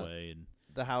useless in a way. And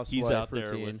the housewife he's out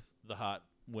routine. there with the hot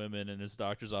women in his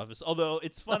doctor's office. Although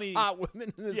it's funny, hot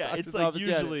women in his doctor's it's like office.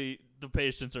 usually the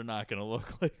patients are not going to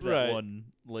look like that one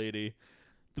lady.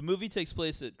 The movie takes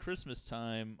place at Christmas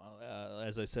time.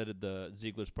 As I said, the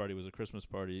Ziegler's party was a Christmas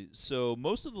party, so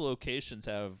most of the locations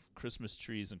have Christmas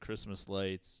trees and Christmas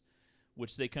lights,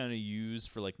 which they kind of use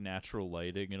for like natural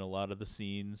lighting in a lot of the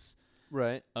scenes,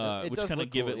 right? Which kind of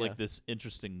give it like this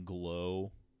interesting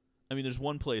glow. I mean, there's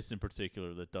one place in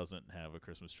particular that doesn't have a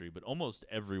Christmas tree, but almost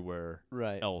everywhere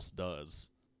else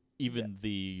does. Even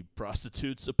the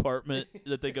prostitute's apartment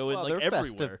that they go in, like they're everywhere.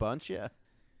 Festive bunch, yeah.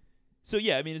 So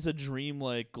yeah, I mean, it's a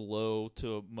dreamlike glow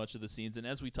to much of the scenes, and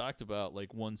as we talked about,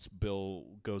 like once Bill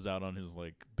goes out on his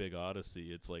like big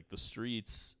odyssey, it's like the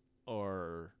streets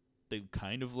they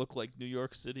kind of look like New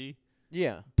York City.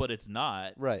 Yeah. But it's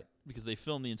not. Right. Because they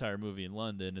filmed the entire movie in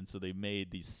London, and so they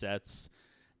made these sets.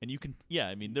 And you can,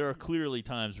 I mean, there are clearly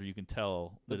times where you can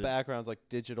tell the background's like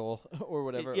digital or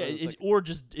whatever. Or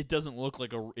just it doesn't look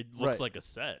like it looks like a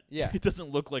set. Yeah. It doesn't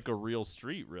look like a real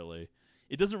street, really.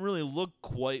 It doesn't really look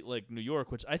quite like New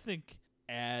York, which I think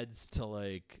adds to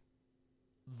like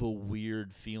the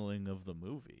weird feeling of the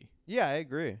movie. Yeah, I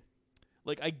agree.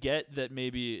 Like, I get that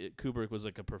maybe Kubrick was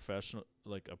like a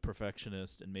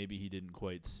perfectionist, and maybe he didn't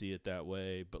quite see it that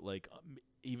way. But like,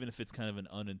 even if it's kind of an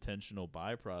unintentional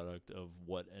byproduct of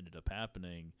what ended up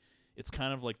happening, it's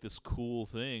kind of like this cool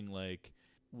thing. Like,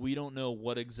 we don't know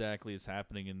what exactly is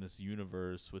happening in this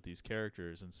universe with these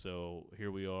characters, and so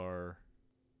here we are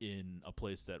in a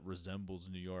place that resembles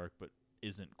New York but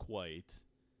isn't quite.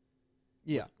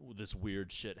 Yeah. With this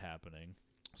weird shit happening.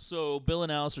 So Bill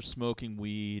and Alice are smoking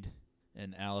weed,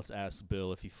 and Alice asks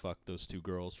Bill if he fucked those two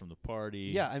girls from the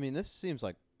party. Yeah, I mean, this seems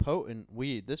like potent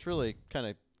weed. This really kind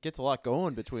of gets a lot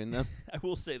going between them. I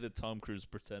will say that Tom Cruise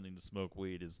pretending to smoke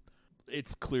weed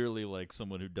it's clearly like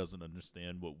someone who doesn't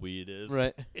understand what weed is.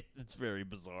 Right. It's very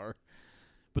bizarre.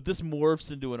 But this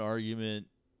morphs into an argument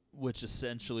which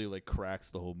essentially like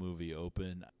cracks the whole movie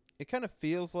open. It kind of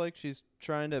feels like she's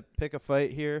trying to pick a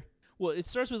fight here. Well, it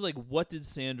starts with like, what did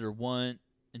Sandra want?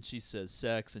 And she says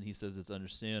sex, and he says it's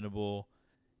understandable.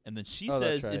 And then she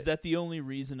says, is that the only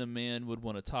reason a man would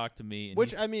want to talk to me? And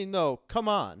which, I mean, no, come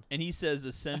on. And he says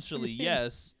essentially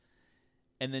yes.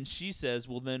 And then she says,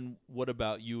 well, then what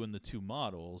about you and the two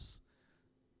models?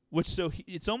 Which, so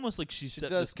it's almost like she set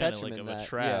this kind of like of a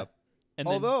trap. Yeah. And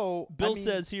although Bill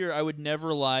says here, I would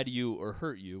never lie to you or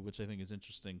hurt you, which I think is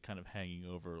interesting, kind of hanging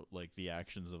over like the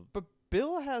actions of. But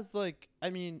Bill has like, I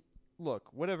mean, look,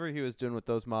 whatever he was doing with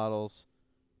those models,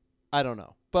 I don't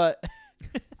know. But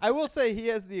I will say he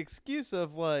has the excuse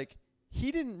of like,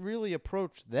 he didn't really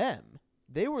approach them.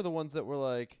 They were the ones that were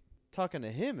like talking to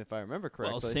him, if I remember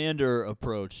correctly. Well, Sander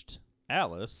approached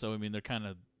Alice, so I mean, they're kind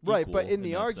of right. But in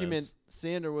the argument,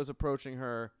 Sander was approaching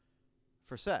her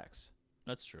for sex.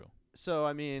 That's true. So,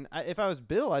 I mean, if I was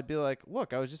Bill, I'd be like,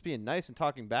 look, I was just being nice and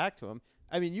talking back to him.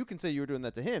 I mean, you can say you were doing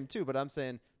that to him, too, but I'm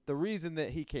saying the reason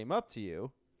that he came up to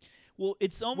you, well,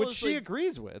 it's almost which she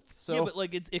agrees with. So. Yeah, but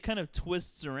like it kind of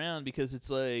twists around because it's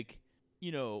like,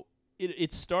 you know,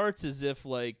 it starts as if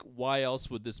like, why else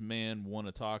would this man want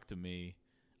to talk to me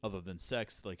other than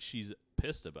sex? Like, she's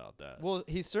pissed about that. Well,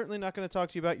 he's certainly not going to talk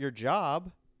to you about your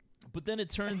job. But then it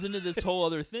turns into this whole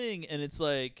other thing, and it's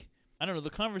like, I don't know,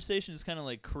 the conversation is kind of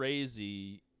like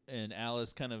crazy, and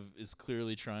Alice kind of is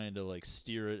clearly trying to like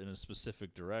steer it in a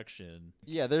specific direction.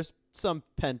 Yeah, there's some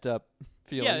pent up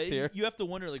feelings here. You have to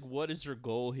wonder like, what is her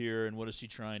goal here, and what is she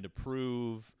trying to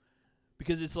prove?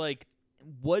 Because it's like,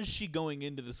 was she going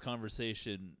into this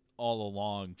conversation all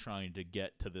along trying to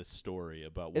get to this story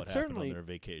about what happened on their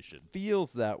vacation?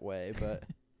 Feels that way, but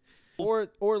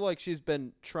or like she's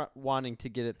been wanting to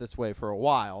get it this way for a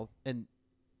while, and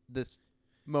this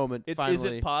moment finally. Is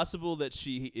it possible that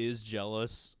she is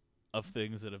jealous of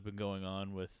things that have been going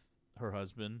on with her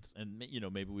husband, and you know,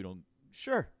 maybe we don't.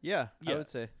 Sure. Yeah. I would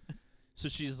say. So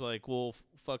she's like, well,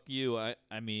 fuck you. I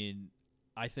mean,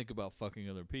 I think about fucking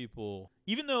other people.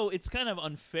 Even though it's kind of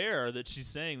unfair that she's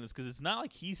saying this, because it's not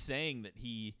like he's saying that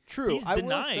he. True. He's I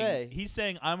denying. will say. He's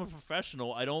saying, I'm a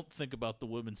professional. I don't think about the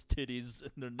women's titties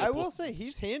and their nipples. I will say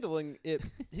he's handling it.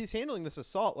 He's handling this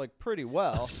assault like pretty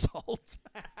well. Assault.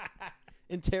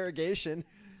 Interrogation.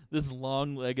 This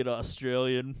long-legged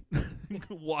Australian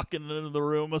walking into the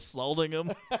room, assaulting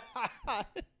him.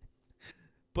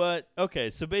 But, okay,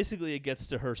 so basically it gets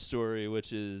to her story,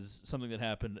 which is something that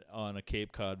happened on a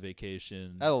Cape Cod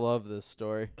vacation. I love this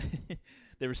story.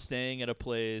 They were staying at a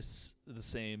place, the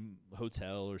same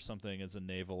hotel or something as a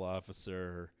naval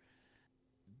officer.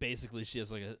 Basically, she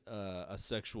has like a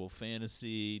sexual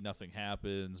fantasy. Nothing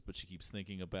happens, but she keeps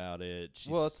thinking about it.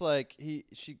 Well, it's like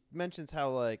she mentions how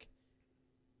like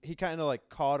he kind of like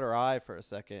caught her eye for a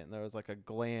second, and there was like a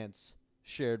glance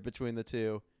shared between the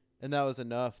two, and that was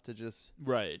enough to just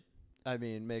right. I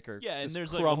mean, make her and just there's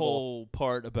crumble. like a whole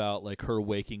part about like her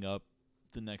waking up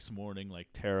the next morning like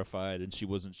terrified, and she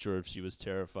wasn't sure if she was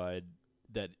terrified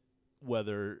that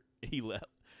whether he left.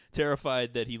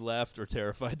 Terrified that he left or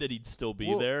terrified that he'd still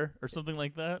be there or something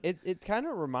like that. It kind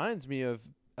of reminds me of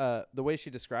the way she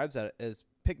describes that as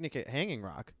Picnic at Hanging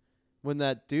Rock, when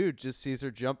that dude just sees her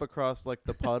jump across like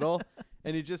the puddle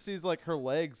and he just sees like her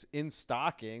legs in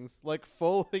stockings, like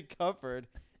fully covered.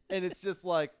 And it's just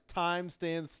like time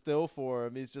stands still for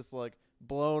him. He's just like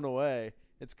blown away.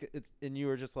 It's and you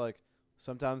were just like,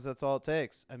 sometimes that's all it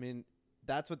takes. I mean,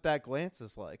 that's what that glance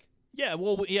is like. Yeah,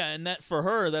 well, and that for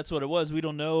her, that's what it was. We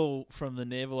don't know from the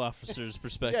naval officer's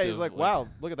perspective. Yeah, he's like, wow,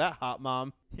 look at that hot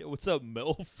mom. Yeah, what's up,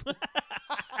 MILF?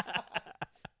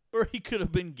 Or he could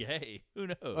have been gay. Who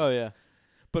knows? Oh, yeah.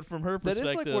 But from her perspective, that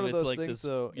is like one of those it's like things, this,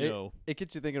 though, you know. It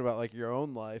gets you thinking about like your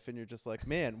own life, and you're just like,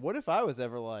 man, what if I was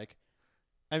ever like,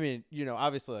 I mean, you know,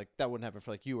 obviously like that wouldn't happen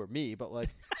for like you or me, but like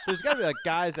there's got to be like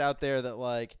guys out there that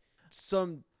like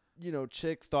some, you know,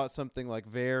 chick thought something like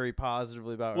very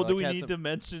positively about her. Well, do like, we need to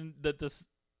mention that this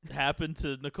happened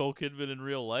to Nicole Kidman in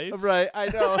real life? Right, I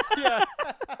know. Yeah.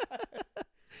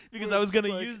 Because I was going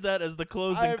to use that as the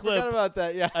closing I clip. forgot about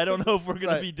that, yeah. I don't know if we're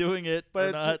going to be doing it but or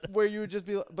it's not. where you would just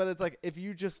be, but it's like if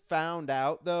you just found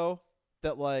out though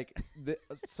that like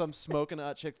some smoking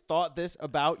hot chick thought this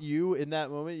about you in that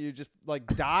moment, you just like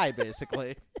die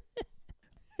basically.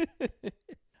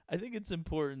 I think it's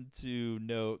important to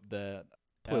note that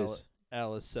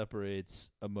Alice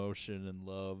separates emotion and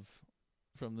love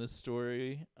from this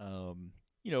story.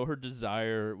 You know, her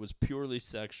desire was purely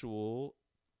sexual,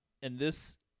 and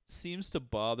this seems to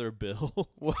bother Bill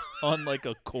on like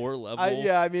a core level.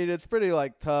 I mean, it's pretty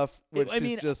like tough.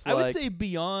 Just I would say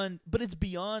beyond, but it's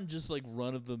beyond just like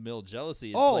run of the mill jealousy.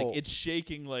 It's like it's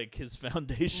shaking like his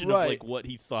foundation of like what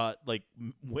he thought like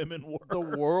women were. The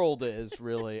world is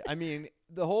really. I mean,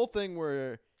 the whole thing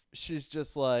where she's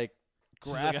just like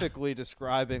graphically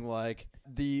describing like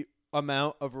the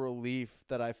amount of relief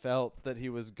that I felt that he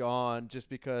was gone just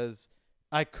because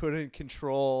I couldn't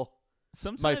control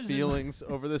my feelings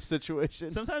over this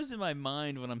situation. Sometimes in my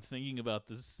mind when I'm thinking about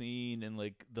this scene and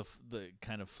like the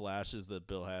kind of flashes that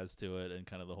Bill has to it and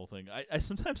kind of the whole thing, I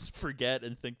sometimes forget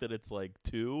and think that it's like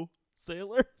two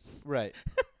sailors. Right.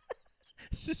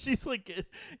 She's like,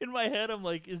 in my head, I'm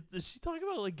like, is she talking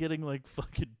about like getting like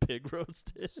fucking pig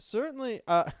roasted? Certainly.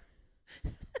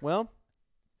 Well,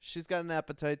 she's got an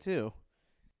appetite too.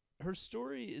 Her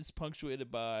story is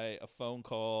punctuated by a phone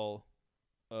call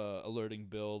alerting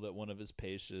Bill that one of his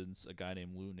patients, a guy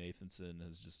named Lou Nathanson,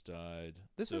 has just died.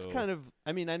 This is kind of,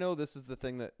 I mean, I know this is the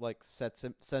thing that like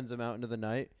sends him out into the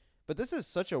night, but this is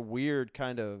such a weird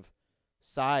kind of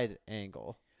side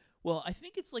angle. Well, I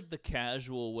think it's like the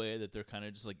casual way that they're kind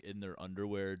of just like in their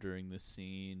underwear during this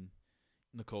scene.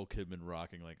 Nicole Kidman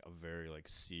rocking like a very like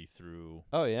see-through,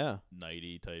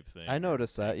 nighty type thing. I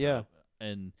noticed that, yeah.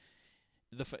 And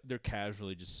they're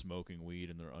casually just smoking weed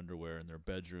in their underwear in their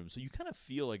bedroom, so you kind of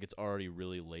feel like it's already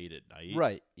really late at night,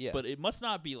 right? Yeah, but it must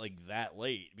not be like that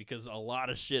late because a lot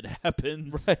of shit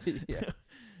happens, right? Yeah.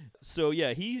 So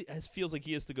yeah, feels like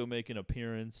he has to go make an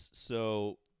appearance.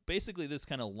 So basically, this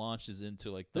kind of launches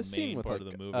into like the main part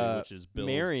of the movie, which is Bill's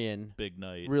Marion, big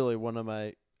night. Really, one of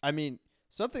my, I mean,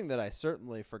 something that I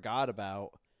certainly forgot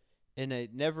about, and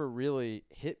it never really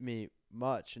hit me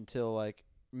much until like.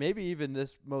 Maybe even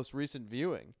this most recent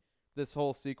viewing, this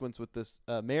whole sequence with this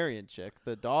Marion chick,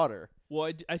 the daughter. Well,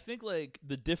 I think like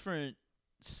the different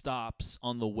stops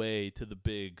on the way to the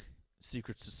big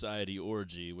secret society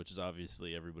orgy, which is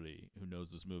obviously everybody who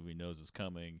knows this movie knows is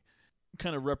coming,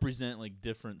 kind of represent like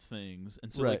different things. And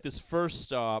so like this first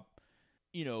stop,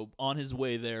 you know, on his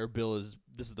way there,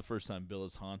 this is the first time Bill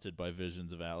is haunted by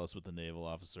visions of Alice with the naval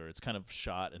officer. It's kind of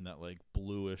shot in that like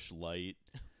bluish light.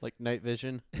 Like night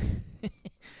vision.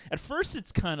 At first,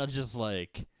 it's kind of just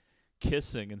like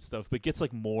kissing and stuff, but it gets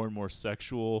like more and more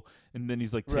sexual. And then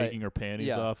he's like taking her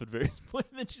panties off at various points.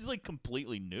 And then she's like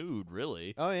completely nude,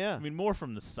 really. Oh, yeah. I mean, more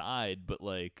from the side, but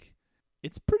like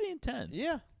it's pretty intense.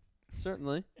 Yeah,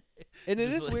 certainly. And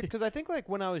it is weird because I think like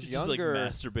when I was younger.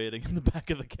 Just like masturbating in the back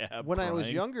of the cab. When I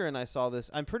was younger and I saw this,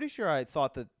 I'm pretty sure I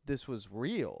thought that this was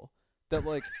real. That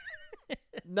like.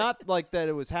 not like that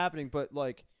it was happening, but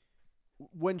like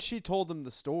when she told him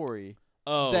the story.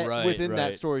 Oh, that right. Within right.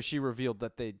 that story, she revealed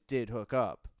that they did hook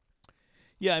up.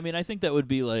 Yeah, I mean, I think that would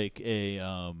be like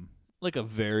a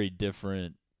very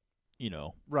different,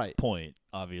 Right. point.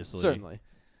 Obviously, Certainly,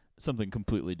 something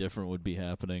completely different would be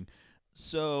happening.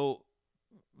 So,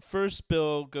 first,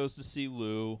 Bill goes to see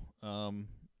Lou.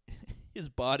 His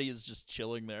body is just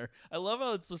chilling there. I love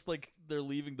how it's just like they're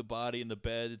leaving the body in the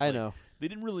bed. It's I like know. They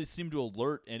didn't really seem to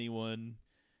alert anyone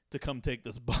to come take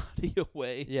this body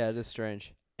away. Yeah, it is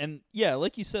strange. And yeah,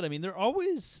 like you said, I mean, they're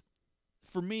always,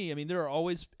 for me, I mean, there are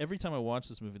always, every time I watch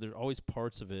this movie, there's always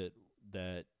parts of it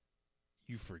that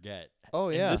you forget. Oh,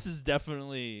 and yeah. this is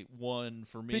definitely one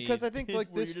for me. Because I think like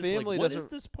where this you're just family like, what doesn't. is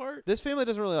this part? This family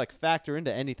doesn't really like factor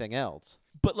into anything else.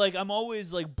 But like, I'm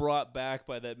always like brought back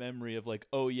by that memory of like,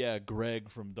 oh yeah, Greg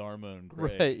from Dharma and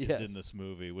Greg Right, is yes. in this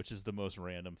movie, which is the most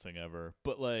random thing ever.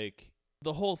 But like,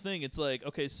 the whole thing, it's like,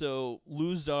 okay, so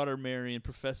Lou's daughter Marion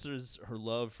professes her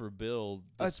love for Bill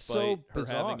That's despite so her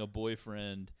bizarre. having a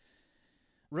boyfriend.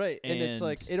 Right, and it's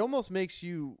like And- it almost makes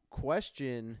you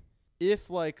question if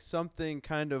like something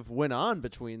kind of went on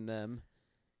between them.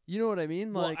 You know what I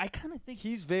mean? Well, Like I kind of think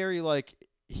he's very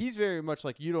much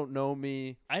like, you don't know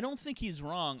me. I don't think he's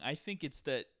wrong. I think it's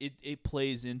that it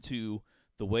plays into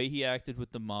the way he acted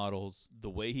with the models, the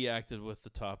way he acted with the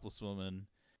topless woman,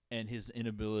 and his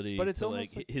inability But it's to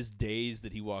almost like his days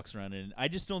that he walks around in. I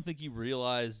just don't think he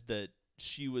realized that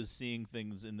she was seeing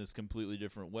things in this completely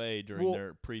different way during Well,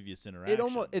 their previous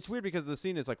interactions. It's weird because the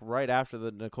scene is like right after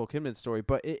the Nicole Kidman story,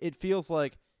 but it feels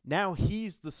like now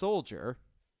he's the soldier,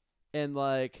 and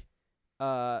like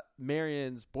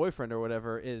Marion's boyfriend or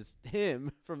whatever is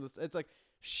him from this. It's like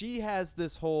she has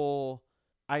this whole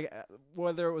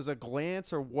whether it was a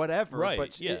glance or whatever, Right,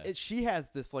 but yeah. she has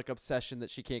this like obsession that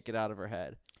she can't get out of her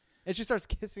head, and she starts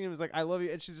kissing him. It's like, I love you,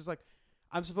 and she's just like,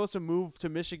 I'm supposed to move to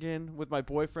Michigan with my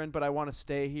boyfriend, but I want to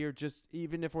stay here, just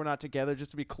even if we're not together,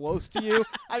 just to be close to you.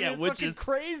 I Yeah, mean, it's which fucking is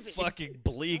crazy. fucking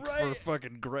bleak for Right.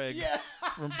 fucking Greg Yeah.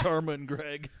 from Dharma and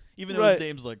Greg. Even though Right. his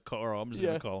name's like Carl, I'm just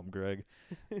Yeah. gonna call him Greg.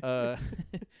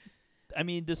 I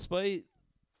mean, despite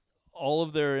all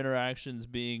of their interactions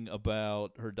being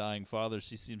about her dying father,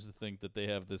 she seems to think that they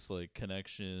have this like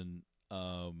connection.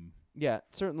 Yeah,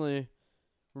 certainly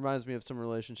reminds me of some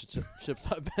relationships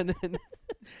I've been in.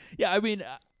 Yeah, I mean,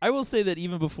 I will say that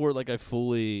even before like I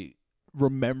fully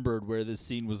remembered where this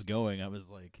scene was going, I was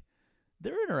like,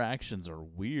 their interactions are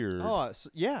weird. Oh,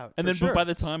 yeah. And for then, sure. but by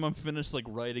the time I'm finished like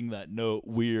writing that note,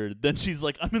 weird. Then she's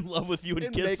like, "I'm in love with you," and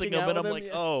And kissing making him, out and I'm with him, like,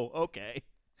 yeah. "Oh, okay."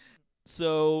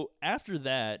 So after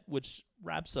that, which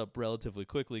wraps up relatively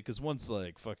quickly, because once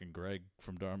like fucking Greg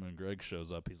from Dharma and Greg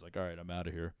shows up, he's like, "All right, I'm out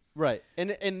of here." Right, and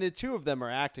the two of them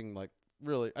are acting like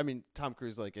really. I mean, Tom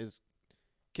Cruise like is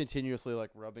continuously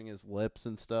like rubbing his lips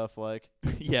and stuff. Like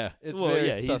Yeah, it's well, very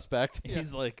yeah, suspect.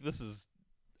 He's like, "This is."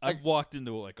 I've walked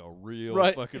into like a real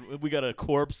Right. fucking. We got a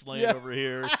corpse laying Yeah. over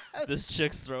here. This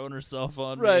chick's throwing herself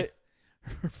on Right.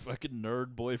 me. Her fucking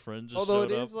nerd boyfriend just Although it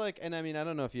showed is up. like, and I mean, I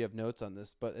don't know if you have notes on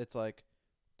this, but it's like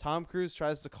Tom Cruise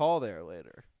tries to call there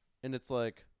later, and it's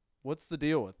like, what's the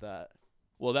deal with that?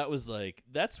 Well, that was like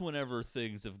that's whenever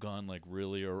things have gone like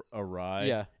really awry.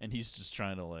 Yeah. and he's just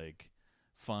trying to like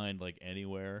find like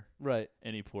anywhere, Right.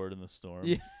 any port in the storm,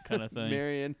 Yeah. kind of thing.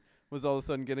 Marion was all of a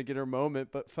sudden gonna get her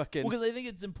moment, but fucking Well, because I think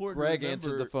it's important. Greg to remember,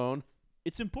 answered the phone.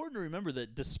 It's important to remember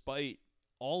that despite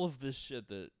all of this shit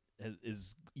that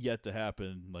is yet to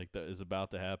happen, like that is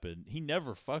about to happen, he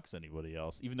never fucks anybody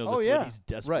else, even though that's yeah. what he's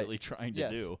desperately Right. trying to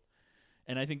Yes. do.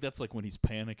 And I think that's like when he's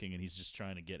panicking and he's just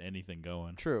trying to get anything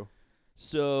going. True.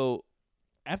 So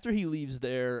after he leaves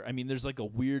there, I mean, there's like a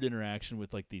weird interaction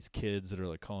with like these kids that are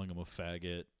like calling him a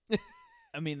faggot.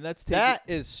 I mean, That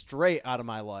is straight out of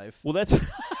my life. Well, that's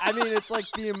I mean, it's like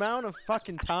the amount of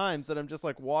fucking times that I'm just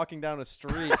like walking down a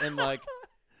street and like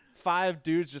 5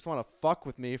 dudes just want to fuck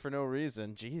with me for no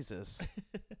reason. Jesus.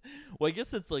 well, I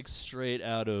guess it's like straight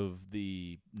out of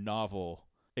the novel,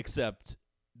 except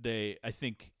I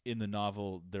think in the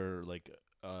novel they're like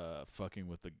fucking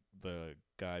with the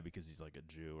guy because he's like a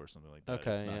Jew or something like that.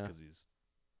 Okay, it's not yeah. because he's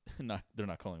not. They're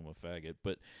not calling him a faggot,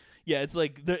 but yeah, it's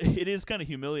like it is kind of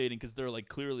humiliating because they're like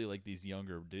clearly like these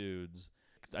younger dudes.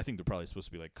 I think they're probably supposed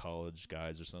to be like college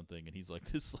guys or something, and he's like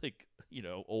this like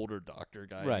older doctor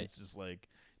guy. Right. And it's just like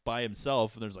by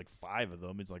himself, and there's like 5 of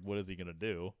them. It's like, what is he gonna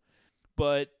do?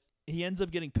 But he ends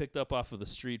up getting picked up off of the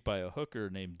street by a hooker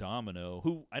named Domino,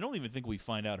 who I don't even think we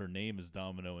find out her name is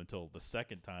Domino until the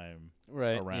second time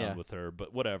around with her,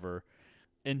 but whatever.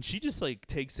 And she just like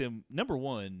takes him, number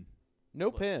one,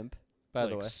 No pimp, by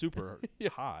the way. super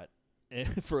hot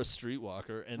for a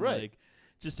streetwalker, and Right. like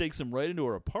just takes him right into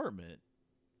her apartment,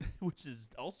 which is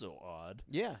also odd.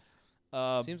 Yeah.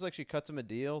 Seems like she cuts him a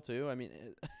deal, too. I mean,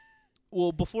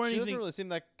 well, before she anything, doesn't really seem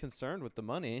that concerned with the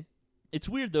money. It's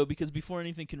weird, though, because before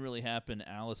anything can really happen,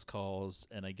 Alice calls,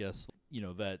 and I guess,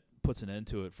 that puts an end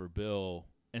to it for Bill.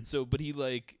 And so, but he,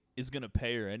 is going to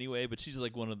pay her anyway, but she's,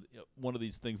 one of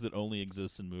these things that only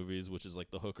exists in movies, which is,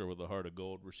 the hooker with a heart of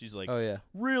gold, where she's,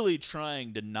 really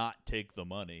trying to not take the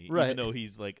money. Right. Even though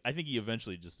he's, I think he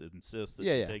eventually just insists that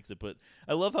she takes it. But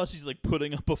I love how she's,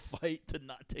 putting up a fight to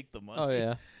not take the money. Oh,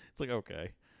 yeah. It's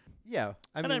okay. Yeah,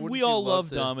 we all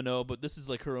love Domino, but this is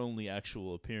her only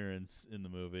actual appearance in the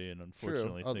movie, and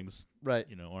unfortunately things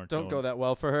aren't don't go that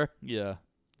well for her. Yeah,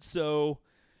 so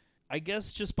I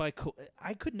guess just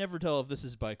I could never tell if this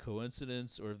is by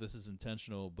coincidence or if this is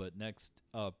intentional. But next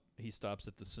up, he stops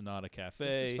at the Sonata Cafe.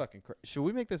 This is fucking should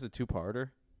we make this a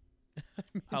two-parter?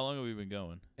 How long have we been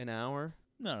going? An hour?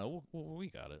 No, we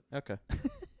got it. Okay.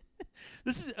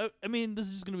 This is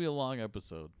just gonna be a long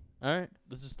episode. All right,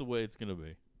 this is the way it's gonna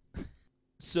be.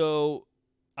 So,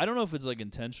 I don't know if it's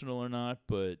intentional or not,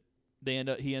 but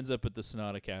he ends up at the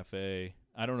Sonata Cafe.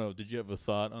 I don't know. Did you have a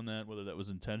thought on that? Whether that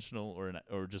was intentional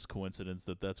or just coincidence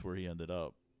that that's where he ended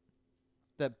up?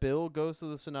 That Bill goes to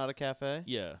the Sonata Cafe?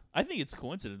 Yeah, I think it's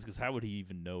coincidence because how would he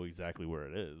even know exactly where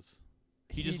it is?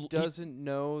 He doesn't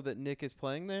know that Nick is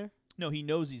playing there. No, he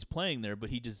knows he's playing there,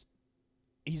 but he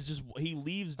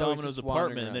leaves Domino's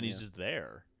apartment and then he's just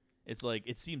there. It's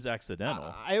it seems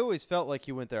accidental. I always felt like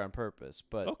he went there on purpose,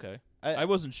 but okay. I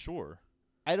wasn't sure.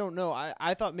 I don't know.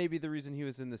 I thought maybe the reason he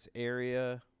was in this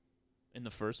area in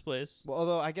the first place. Well,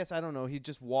 although I guess I don't know. He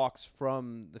just walks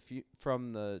from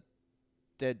the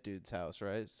dead dude's house,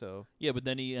 right? So yeah, but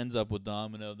then he ends up with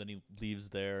Domino. Then he leaves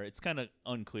there. It's kind of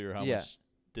unclear how much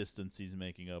distance he's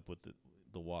making up with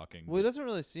the walking. Well, it doesn't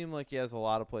really seem like he has a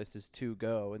lot of places to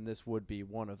go, and this would be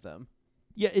one of them.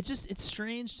 Yeah, it's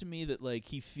strange to me that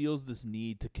he feels this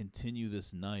need to continue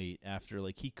this night after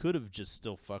he could have just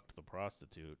still fucked the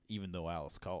prostitute even though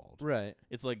Alice called. Right.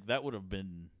 It's that would have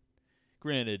been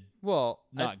granted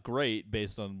not great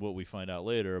based on what we find out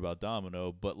later about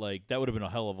Domino, but that would have been a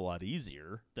hell of a lot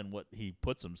easier than what he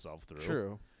puts himself through.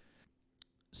 True.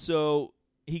 So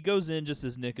he goes in just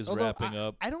as Nick is wrapping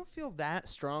up. I don't feel that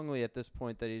strongly at this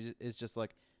point that he is just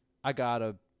I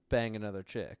gotta bang another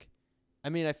chick. I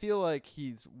mean, I feel like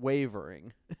he's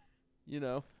wavering,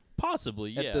 Possibly,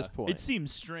 yeah. At this point. It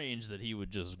seems strange that he would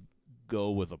just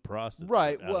go with a prostitute.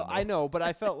 Right, well, I know, but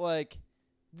I felt like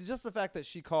just the fact that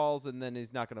she calls and then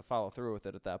he's not going to follow through with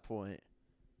it at that point.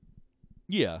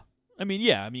 Yeah. I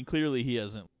mean, clearly he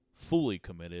hasn't fully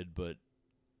committed, but...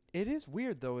 It is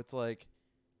weird, though. It's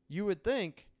you would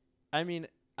think, I mean,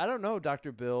 I don't know,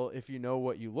 Dr. Bill, if you know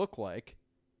what you look like,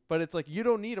 but it's you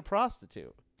don't need a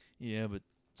prostitute. Yeah, but...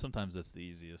 Sometimes that's the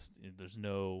easiest. There's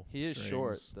no He is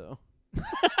short, though.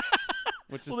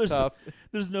 Which is there's tough.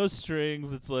 There's no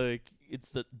strings. It's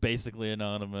it's basically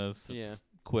anonymous. It's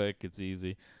quick. It's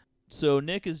easy. So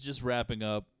Nick is just wrapping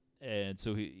up, and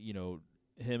so him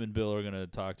and Bill are going to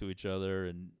talk to each other,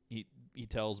 and he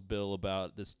tells Bill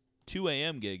about this 2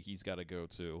 a.m. gig he's got to go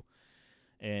to.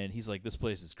 And he's this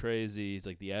place is crazy. He's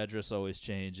the address always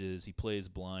changes. He plays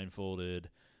blindfolded,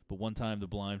 but one time the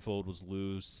blindfold was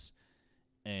loose.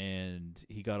 And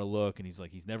he got a look, and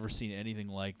he's never seen anything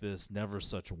like this, never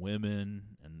such women,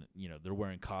 and, they're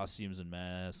wearing costumes and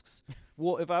masks.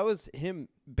 Well, if I was him,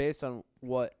 based on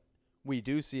what we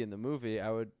do see in the movie,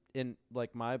 I would,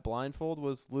 my blindfold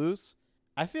was loose,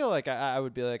 I feel like I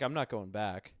would be I'm not going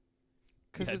back.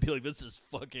 Cause I'd be this is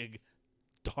fucking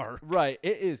dark. Right,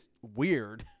 it is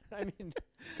weird. I mean,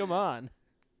 come on.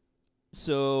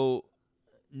 So...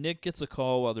 Nick gets a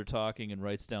call while they're talking and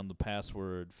writes down the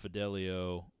password,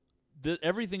 Fidelio.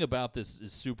 Everything about this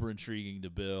is super intriguing to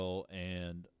Bill,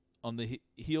 and on the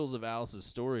heels of Alice's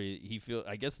story, he feels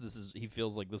like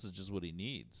this is just what he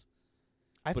needs.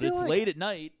 But it's late at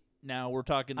night now. We're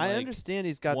talking. I understand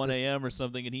he's got 1 a.m. or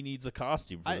something, and he needs a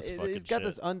costume for this fucking shit. He's got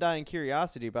this undying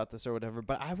curiosity about this or whatever.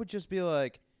 But I would just be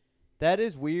that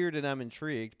is weird, and I'm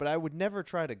intrigued. But I would never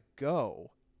try to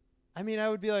go. I mean, I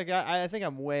would be I think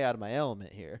I'm way out of my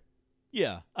element here.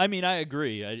 Yeah, I mean, I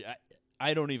agree.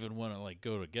 I don't even want to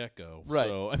go to Gecko. Right.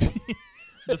 So I mean,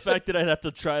 the fact that I'd have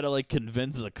to try to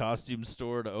convince a costume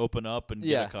store to open up and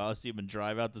get a costume and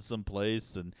drive out to some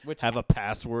place and have a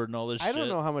password and all this shit. I don't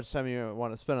know how much time you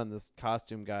want to spend on this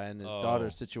costume guy and his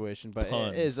daughter's situation, but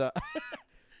tons. It is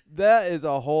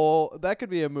that could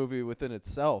be a movie within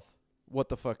itself. What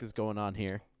the fuck is going on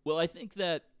here? Well, I think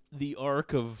that the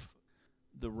arc of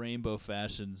the Rainbow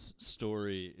Fashions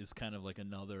story is kind of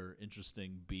another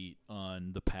interesting beat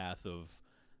on the path of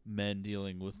men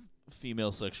dealing with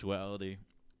female sexuality.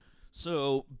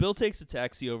 So Bill takes a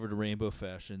taxi over to Rainbow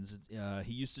Fashions.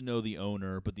 He used to know the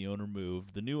owner, but the owner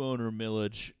moved. The new owner,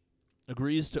 Millage,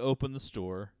 agrees to open the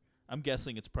store. I'm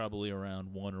guessing it's probably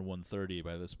around 1 or 1:30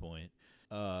 by this point.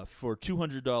 For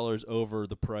 $200 over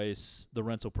the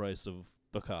rental price of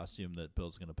the costume that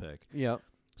Bill's going to pick. Yeah.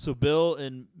 So Bill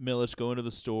and Millage go into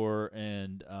the store,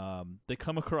 and they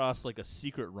come across like a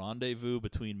secret rendezvous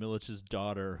between Millage's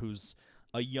daughter, who's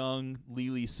a young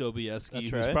Lily Sobieski,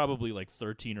 who's probably like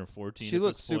 13 or 14 She at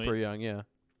looks this point, super young, yeah.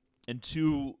 and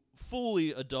two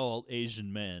fully adult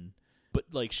Asian men. But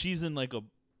like she's in like a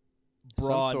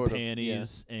bra and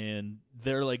panties, and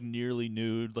they're like nearly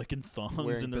nude, like in thongs,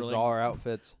 wearing and they're bizarre like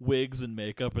outfits, wigs and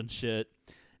makeup and shit.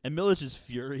 And Millage is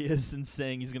furious and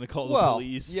saying he's going to call the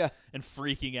police and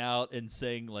freaking out and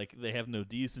saying like they have no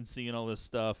decency and all this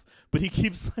stuff. But he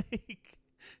keeps like,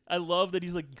 I love that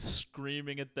he's like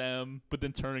screaming at them, but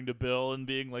then turning to Bill and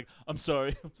being like, I'm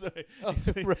sorry. Like,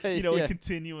 right, and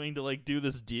continuing to like do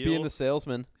this deal. Being the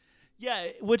salesman. Yeah,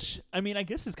 which, I mean, I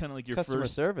guess is kind of like your customer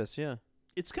first service, yeah.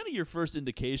 It's kind of your first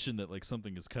indication that like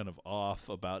something is kind of off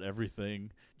about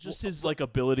everything. Just his like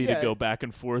ability to go back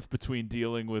and forth between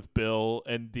dealing with Bill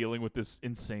and dealing with this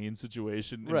insane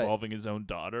situation involving his own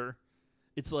daughter.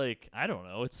 It's like, I don't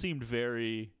know. It seemed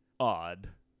very odd.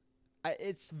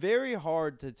 It's very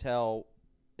hard to tell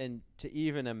and to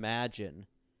even imagine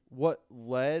what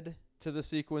led to the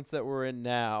sequence that we're in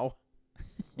now.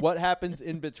 What happens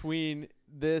in between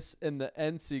this and the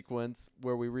end sequence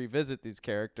where we revisit these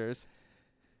characters.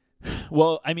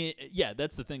 Well, I mean, yeah,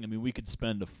 that's the thing. I mean, we could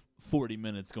spend 40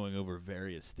 minutes going over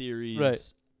various theories.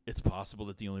 Right. It's possible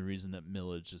that the only reason that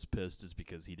Millage is pissed is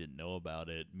because he didn't know about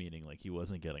it, meaning like he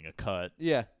wasn't getting a cut.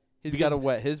 Yeah, he's got to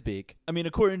wet his beak. I mean,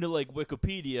 according to like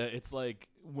Wikipedia, it's like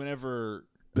whenever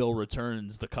Bill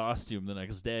returns the costume the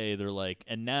next day, they're like,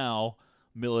 and now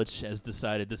Millage has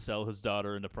decided to sell his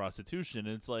daughter into prostitution.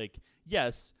 And it's like,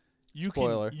 yes, you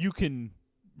can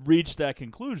reach that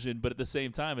conclusion, but at the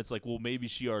same time, it's like, well, maybe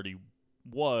she already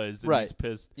was, and he's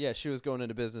pissed. Yeah, she was going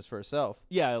into business for herself.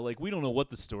 Yeah, like, we don't know what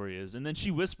the story is. And then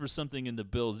she whispers something into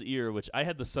Bill's ear, which I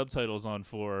had the subtitles on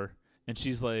for, and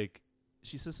she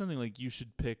says something like, you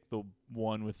should pick the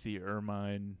one with the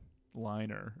ermine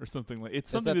liner, or something like.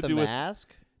 It's something to do with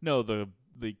mask? No, the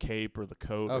cape or the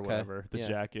coat or whatever, the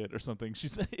jacket or something. She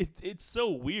said it's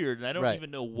so weird, and I don't even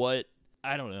know what.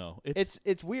 I don't know.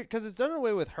 It's weird because it's done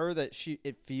away with her that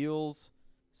it feels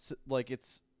like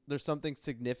there's something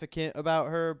significant about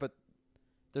her, but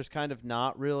there's kind of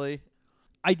not really.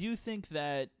 I do think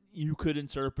that you could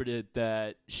interpret it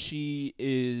that she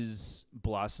is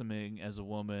blossoming as a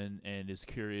woman and is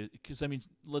curious. Because, I mean,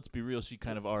 let's be real, she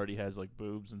kind of already has like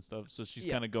boobs and stuff, so she's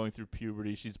kind of going through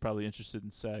puberty. She's probably interested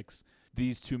in sex.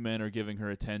 These two men are giving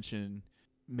her attention.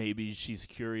 Maybe she's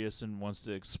curious and wants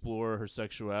to explore her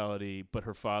sexuality, but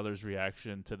her father's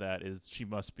reaction to that is she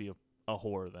must be a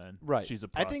whore then. Right. She's a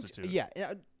prostitute. I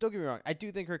think, don't get me wrong. I do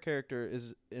think her character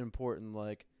is an important,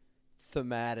 like,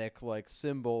 thematic, like,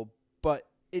 symbol, but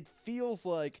it feels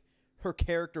like her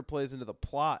character plays into the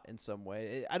plot in some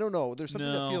way. I don't know. There's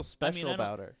something that feels special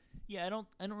about her. Yeah, I don't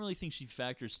really think she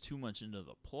factors too much into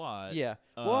the plot. Yeah.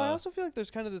 Well, I also feel like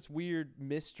there's kind of this weird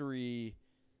mystery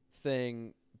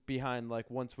thing behind, like,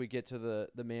 once we get to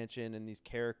the mansion and these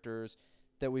characters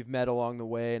that we've met along the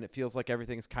way, and it feels like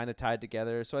everything's kind of tied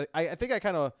together. So I think I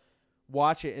kind of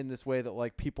watch it in this way that,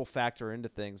 like, people factor into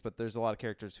things, but there's a lot of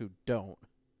characters who don't.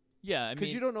 Yeah, I mean,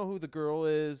 because you don't know who the girl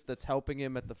is that's helping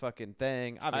him at the fucking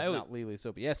thing. Obviously not Lily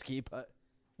Sobieski, but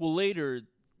well, later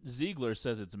Ziegler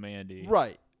says it's Mandy.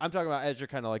 Right. I'm talking about as you're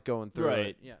kind of like going through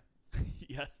it. Yeah.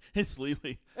 Yeah, it's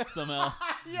Lily somehow.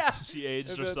 Yeah, she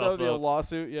aged herself that would be up. a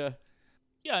lawsuit. Yeah.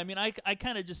 Yeah, I mean, I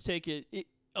kind of just take it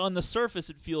on the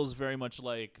surface. It feels very much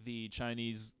like the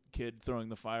Chinese kid throwing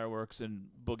the fireworks in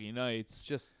Boogie Nights,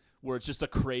 just where it's just a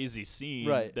crazy scene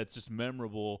that's just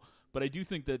memorable. But I do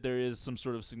think that there is some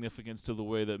sort of significance to the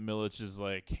way that Millage is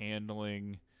like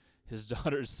handling his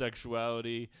daughter's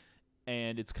sexuality,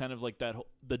 and it's kind of like that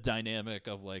the dynamic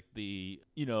of like the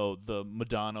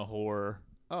Madonna whore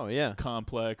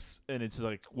complex, and it's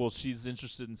like, well, she's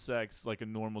interested in sex like a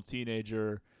normal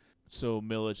teenager, so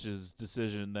Millage's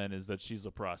decision then is that she's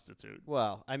a prostitute.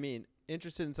 Well, I mean,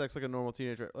 interested in sex like a normal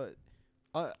teenager. But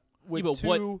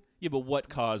what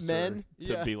caused men her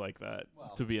to be like that,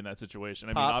 to be in that situation?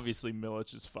 I Pops. mean, obviously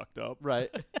Millage is fucked up. Right.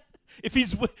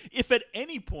 if at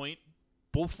any point,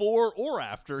 before or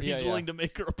after, he's willing to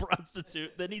make her a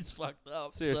prostitute, then he's fucked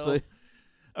up. Seriously.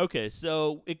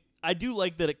 So I do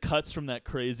like that it cuts from that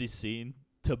crazy scene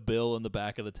to Bill in the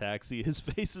back of the taxi. His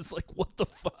face is like, what the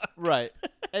fuck? Right.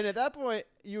 And at that point,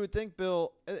 you would think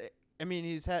Bill, I mean,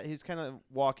 he's kind of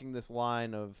walking this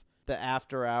line of the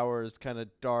after hours kind of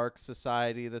dark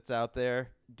society that's out there,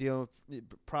 dealing with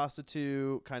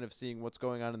prostitute, kind of seeing what's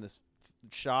going on in this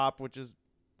shop, which is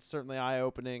certainly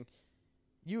eye-opening.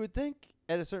 You would think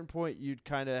at a certain point you'd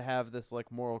kind of have this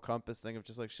like moral compass thing of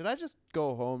just like, should I just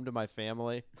go home to my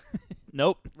family?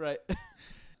 Nope. Right.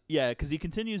 Yeah, because he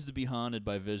continues to be haunted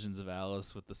by visions of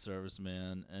Alice with the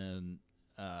serviceman, and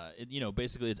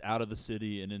basically it's out of the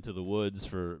city and into the woods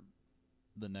for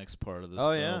the next part of this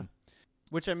film. Yeah.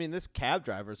 Which, I mean, this cab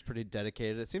driver is pretty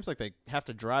dedicated. It seems like they have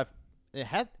to drive.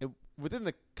 Within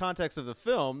the context of the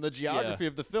film, the geography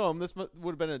of the film, this would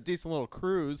have been a decent little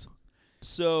cruise.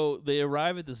 So they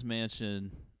arrive at this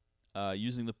mansion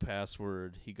using the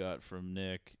password he got from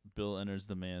Nick. Bill enters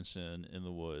the mansion in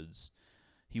the woods.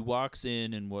 He walks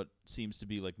in what seems to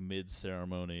be like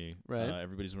mid-ceremony. Right.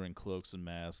 Everybody's wearing cloaks and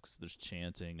masks. There's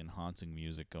chanting and haunting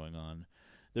music going on.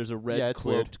 There's a red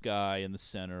cloaked guy in the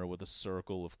center with a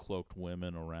circle of cloaked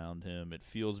women around him. It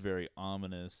feels very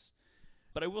ominous.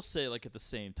 But I will say, like, at the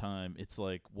same time, it's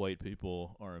like white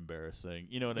people are embarrassing.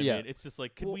 You know what I mean? It's just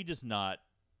like, could we just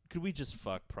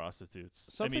fuck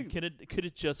prostitutes? I mean, could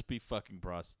it just be fucking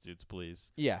prostitutes,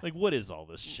 please? Yeah. Like, what is all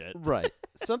this shit? Right.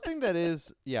 Something that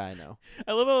is, yeah, I know.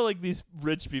 I love how, like, these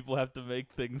rich people have to make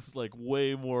things, like,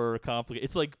 way more complicated.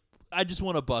 It's like, I just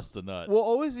want to bust a nut. Well,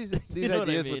 always these You know ideas what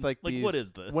I mean? with like these. What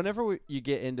is this? Whenever you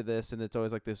get into this, and it's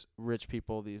always like this rich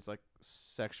people, these like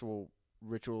sexual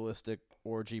ritualistic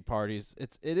orgy parties.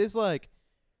 It is like,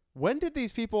 when did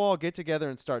these people all get together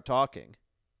and start talking?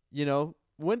 You know,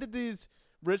 when did these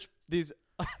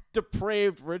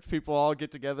depraved rich people all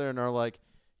get together and are like,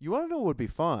 you want to know what would be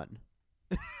fun?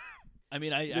 I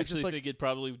mean, I actually think it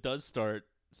probably does start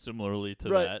similarly to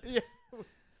right. that. Yeah.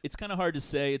 It's kind of hard to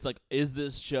say. It's like, is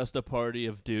this just a party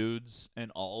of dudes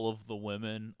and all of the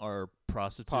women are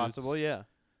prostitutes? Possible, yeah.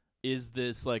 Is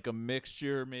this like a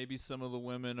mixture? Maybe some of the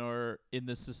women are in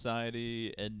this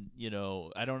society and,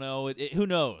 I don't know. Who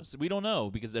knows? We don't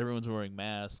know because everyone's wearing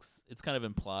masks. It's kind of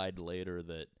implied later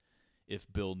that if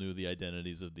Bill knew the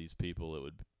identities of these people, it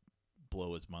would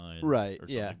blow his mind. Right, or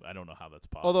yeah. I don't know how that's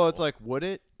possible. Although it's like, would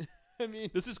it? I mean,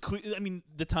 this is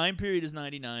the time period is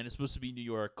 99. It's supposed to be New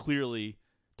York. Clearly,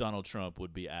 Donald Trump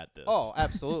would be at this. Oh,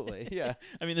 absolutely. Yeah.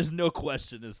 I mean, there's no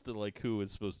question as to like who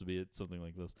is supposed to be at something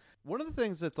like this. One of the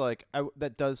things that's like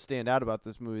that does stand out about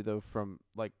this movie, though, from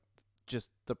like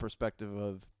just the perspective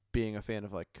of being a fan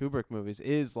of like Kubrick movies,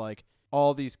 is like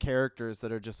all these characters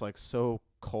that are just like so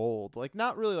cold. Like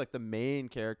not really like the main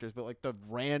characters, but like the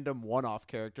random one-off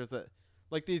characters that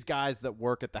like these guys that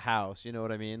work at the house. You know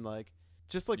what I mean? Like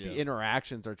just like the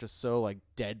interactions are just so like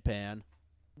deadpan.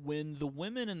 When the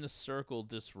women in the circle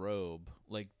disrobe,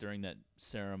 like during that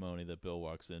ceremony that Bill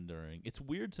walks in during, it's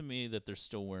weird to me that they're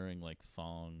still wearing like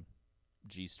thong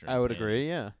G-string. I would panties. agree,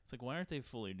 yeah. It's like, why aren't they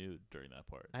fully nude during that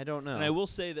part? I don't know. And I will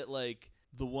say that like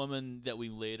the woman that we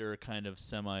later kind of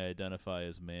semi-identify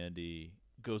as Mandy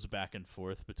goes back and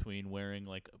forth between wearing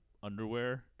like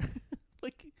underwear,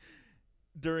 like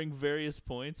during various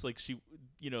points, like she,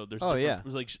 there's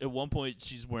there's like at one point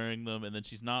she's wearing them and then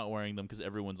she's not wearing them because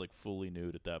everyone's like fully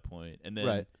nude at that point, and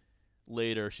then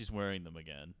later she's wearing them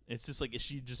again. It's just like, is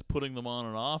she just putting them on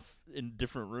and off in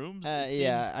different rooms?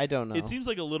 I don't know. It seems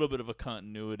like a little bit of a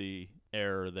continuity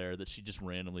error there that she just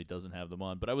randomly doesn't have them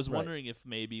on. But I was wondering if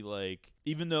maybe like,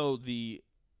 even though the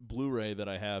Blu-ray that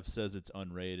I have says it's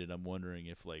unrated, I'm wondering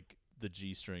if like the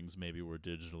G-strings maybe were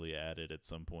digitally added at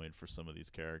some point for some of these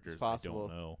characters. It's possible. I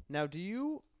don't know.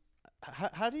 Now,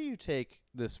 how do you take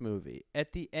this movie?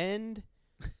 At the end,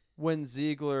 when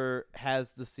Ziegler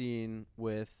has the scene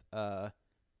with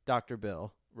Dr.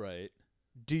 Bill, right?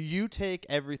 Do you take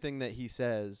everything that he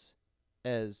says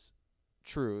as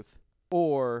truth,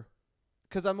 or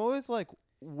because I'm always like,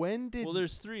 when did? Well,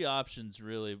 there's three options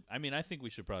really. I mean, I think we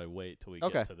should probably wait till we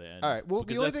get to the end. All right. Well,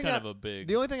 because that's kind of a big.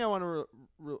 The only thing I want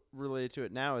to relate to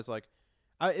it now is like,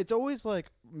 it's always like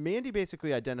Mandy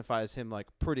basically identifies him like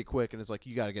pretty quick and is like,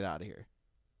 you got to get out of here.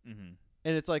 Mm-hmm.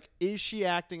 And it's like, is she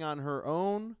acting on her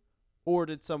own, or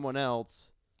did someone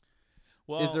else?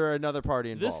 Well, is there another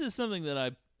party involved? This is something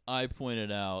that I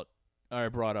pointed out, or I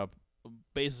brought up.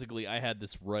 Basically, I had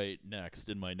this right next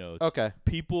in my notes. Okay.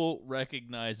 People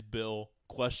recognize Bill ?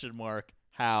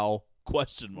 How ?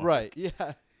 Right.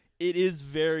 Yeah. It is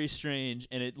very strange,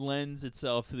 and it lends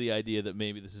itself to the idea that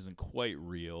maybe this isn't quite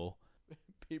real.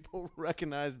 People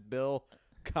recognize Bill,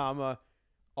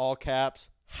 all caps,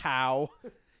 how?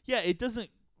 Yeah, it doesn't.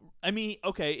 I mean,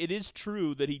 okay, it is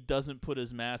true that he doesn't put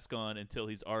his mask on until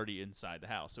he's already inside the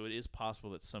house. So it is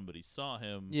possible that somebody saw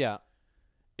him. Yeah.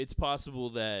 It's possible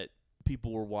that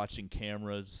people were watching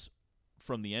cameras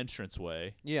from the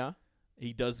entranceway. Yeah.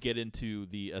 he does get into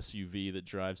the SUV that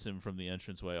drives him from the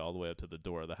entranceway all the way up to the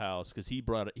door of the house, because he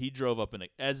drove up in a,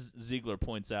 as Ziegler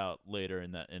points out later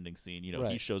in that ending scene, you know,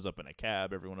 he shows up in a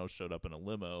cab, everyone else showed up in a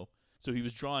limo. So he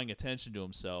was drawing attention to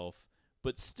himself,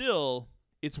 but still,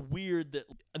 it's weird that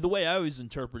the way I always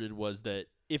interpreted was that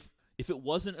if it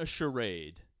wasn't a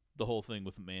charade, the whole thing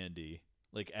with Mandy,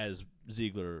 like as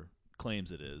Ziegler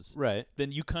claims it is, right,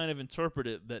 then you kind of interpret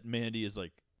it that Mandy is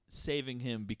like saving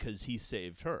him because he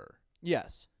saved her.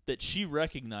 Yes. That she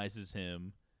recognizes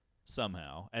him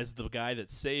somehow as the guy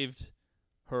that saved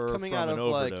her coming from out an of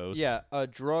overdose. a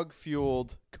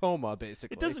drug-fueled coma,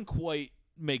 basically. It doesn't quite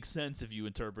make sense if you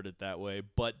interpret it that way,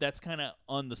 but that's kind of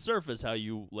on the surface how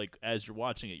you, like, as you're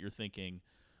watching it, you're thinking,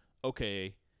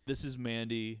 okay, this is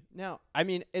Mandy. Now, I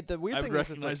mean, the weird I thing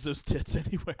recognize is, those tits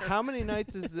anywhere. How many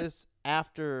nights is this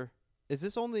after? Is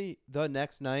this only the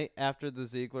next night after the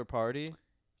Ziegler party?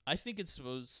 I think it's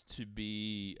supposed to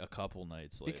be a couple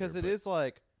nights later. Because it is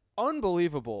like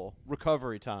unbelievable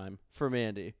recovery time for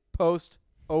Mandy post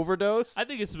overdose. I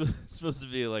think it's supposed to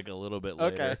be like a little bit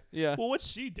later. Okay, yeah. Well, what's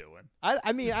she doing?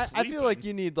 I mean, I feel like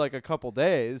you need like a couple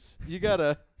days. You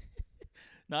gotta.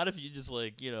 Not if you just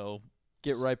like, you know,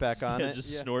 get right back on it.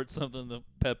 Just snort something to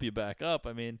pep you back up.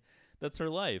 I mean, that's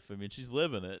her life. I mean, she's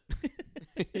living it.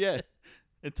 Yeah.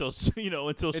 Until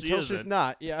she's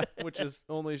not, yeah, which is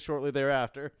only shortly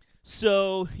thereafter.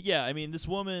 So, yeah, I mean, this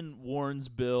woman warns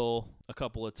Bill a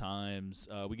couple of times.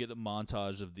 We get the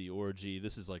montage of the orgy.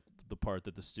 This is like the part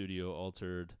that the studio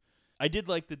altered. I did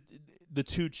like the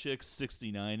two chicks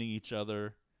 69ing each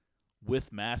other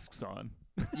with masks on.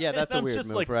 Yeah, that's a weird just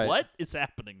move, like, right? What is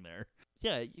happening there?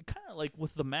 Yeah, you kind of like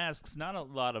with the masks, not a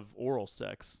lot of oral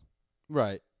sex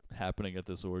right happening at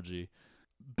this orgy.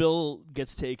 Bill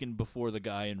gets taken before the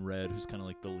guy in red, who's kind of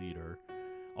like the leader.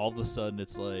 All of a sudden,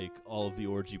 it's like all of the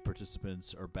orgy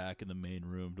participants are back in the main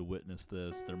room to witness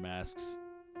this. Their masks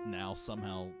now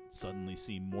somehow suddenly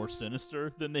seem more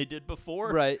sinister than they did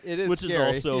before. Right, it is which scary.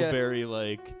 is also very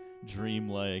like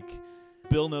dream-like.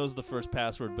 Bill knows the first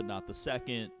password, but not the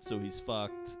second, so he's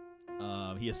fucked.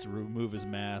 He has to remove his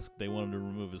mask. They want him to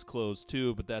remove his clothes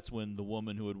too, but that's when the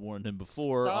woman who had warned him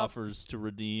before offers to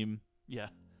redeem. Yeah.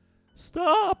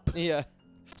 Stop! Yeah.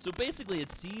 So basically,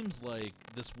 it seems like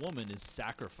this woman is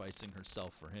sacrificing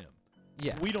herself for him.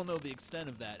 Yeah. We don't know the extent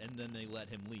of that, and then they let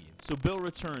him leave. So Bill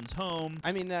returns home.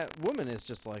 I mean, that woman is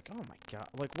just like, oh my God.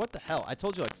 Like, what the hell? I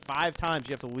told you like 5 times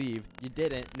you have to leave. You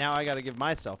didn't. Now I got to give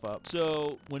myself up.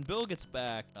 So when Bill gets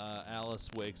back, Alice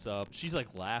wakes up. She's like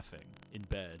laughing in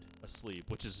bed, asleep,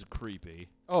 which is creepy.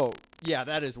 Oh, yeah,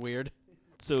 that is weird.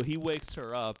 So he wakes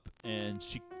her up, and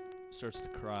she starts to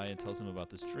cry and tells him about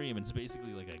this dream. And it's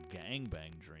basically like a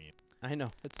gangbang dream. I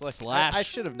know. It's like, Slash I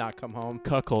should have not come home.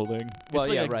 Cuckolding. Well, it's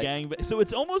like yeah, a right. gangbang. So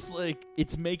it's almost like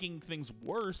it's making things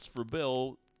worse for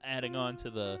Bill, adding on to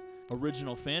the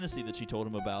original fantasy that she told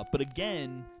him about. But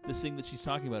again, this thing that she's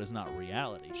talking about is not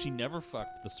reality. She never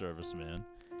fucked the serviceman,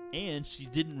 and she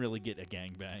didn't really get a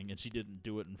gangbang, and she didn't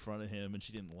do it in front of him, and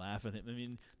she didn't laugh at him. I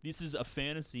mean, this is a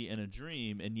fantasy and a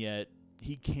dream, and yet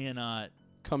he cannot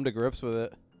come to grips with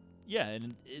it. Yeah,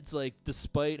 and it's like,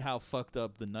 despite how fucked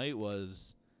up the night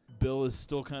was, Bill is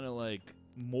still kind of like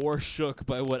more shook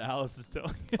by what Alice is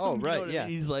telling him. Oh, right, You know yeah. I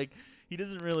mean? He's like, he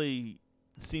doesn't really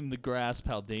seem to grasp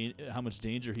how much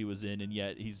danger he was in, and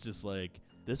yet he's just like,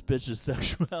 this bitch's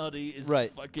sexuality is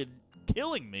fucking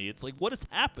killing me. It's like, what is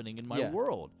happening in my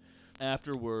world?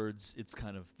 Afterwards, it's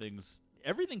kind of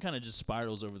everything kind of just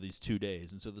spirals over these 2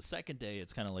 days. And so the second day,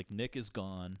 it's kind of like Nick is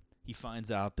gone. He finds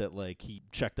out that like he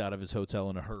checked out of his hotel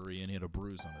in a hurry and he had a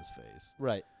bruise on his face.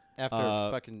 Right. After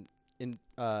fucking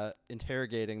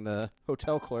interrogating the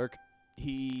hotel clerk.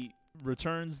 He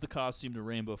returns the costume to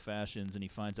Rainbow Fashions, and he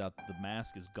finds out that the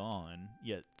mask is gone,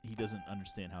 yet he doesn't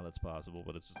understand how that's possible,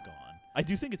 but it's just gone. I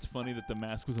do think it's funny that the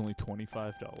mask was only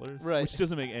 $25, right? Which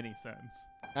doesn't make any sense.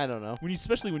 I don't know.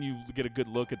 Especially when you get a good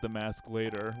look at the mask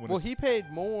later. Well, he paid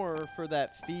more for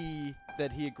that fee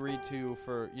that he agreed to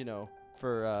for,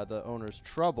 for the owner's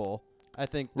trouble, I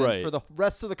think, than for the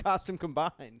rest of the costume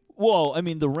combined. Well, I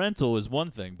mean, the rental is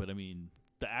one thing, but I mean,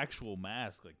 the actual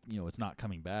mask, like, it's not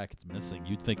coming back, it's missing.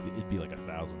 You'd think that it'd be like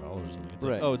 $1,000 or something. It's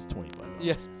like, oh, it's $25.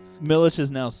 Yeah. Milish has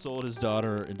now sold his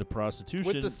daughter into prostitution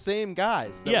with the same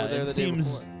guys that were there it the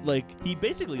seems day before. like he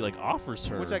basically like offers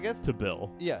her, which I guess to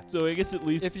Bill. Yeah. So I guess at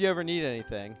least if you ever need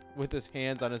anything, with his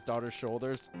hands on his daughter's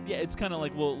shoulders. Yeah, it's kind of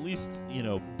like, well, at least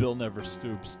Bill never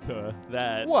stoops to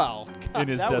that. Well, God, in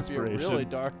his that desperation. would be a really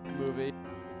dark movie.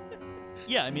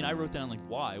 Yeah, I mean, I wrote down, like,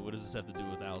 why? What does this have to do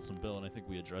with Alice and Bill? And I think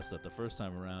we addressed that the first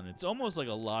time around. It's almost like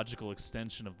a logical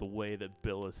extension of the way that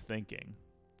Bill is thinking.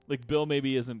 Like, Bill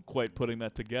maybe isn't quite putting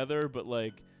that together, but,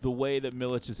 like, the way that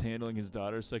Millich is handling his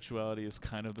daughter's sexuality is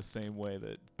kind of the same way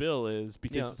that Bill is,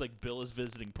 because it's like Bill is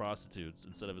visiting prostitutes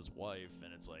instead of his wife,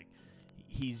 and it's like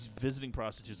he's visiting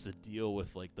prostitutes to deal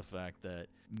with, like, the fact that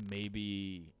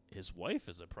maybe his wife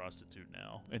is a prostitute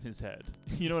now in his head.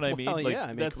 You know what I mean? Well, Like, yeah,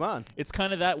 I mean, come on. It's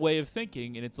kind of that way of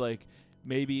thinking, and it's like,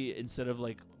 maybe instead of,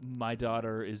 like, my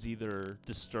daughter is either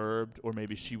disturbed or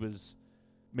maybe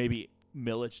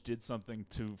Millich did something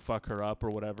to fuck her up or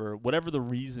whatever the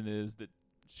reason is that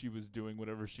she was doing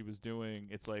whatever she was doing,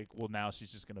 it's like, well, now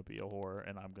she's just going to be a whore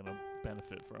and I'm going to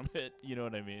benefit from it. You know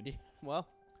what I mean? Well,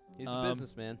 he's a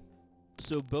businessman.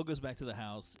 So Bill goes back to the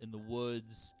house in the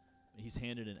woods. He's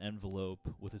handed an envelope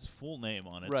with his full name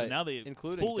on it. Right. So now they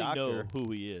Including fully doctor. know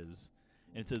who he is.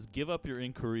 And it says, give up your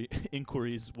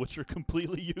inquiries, which are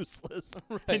completely useless,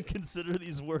 and consider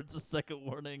these words a second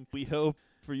warning. We hope,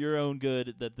 for your own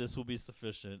good, that this will be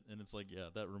sufficient. And it's like, yeah,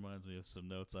 that reminds me of some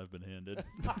notes I've been handed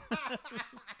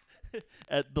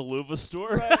at the Luva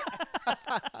store.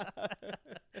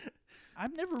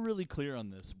 I'm never really clear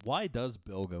on this. Why does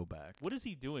Bill go back? What is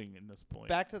he doing in this point?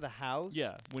 Back to the house?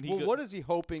 Yeah. When what is he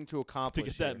hoping to accomplish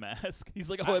to get here? that mask? He's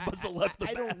like, oh, I must have left the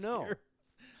mask I don't know. here.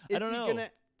 I don't know.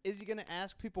 Is he gonna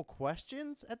ask people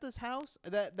questions at this house?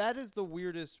 That is the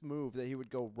weirdest move, that he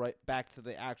would go right back to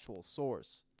the actual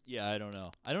source. Yeah, I don't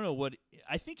know. I don't know what.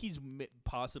 I think he's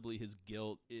possibly his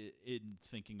guilt in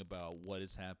thinking about what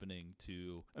is happening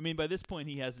to. I mean, by this point,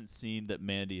 he hasn't seen that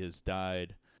Mandy has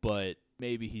died, but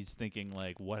maybe he's thinking,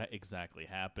 like, what exactly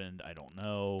happened? I don't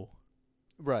know.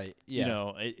 Right. Yeah. You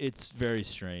know, it's very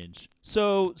strange.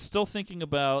 So, still thinking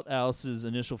about Alice's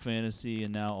initial fantasy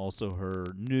and now also her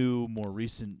new, more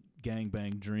recent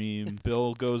gangbang dream.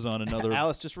 Bill goes on another.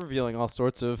 Alice just revealing all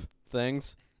sorts of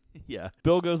things. Yeah.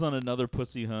 Bill goes on another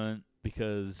pussy hunt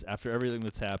because after everything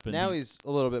that's happened. Now he's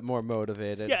a little bit more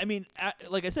motivated. Yeah, I mean,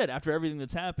 like I said, after everything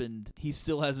that's happened, he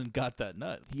still hasn't got that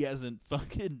nut. He hasn't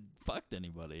fucking fucked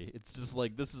anybody. It's just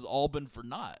like, this has all been for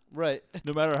naught. Right.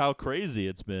 No matter how crazy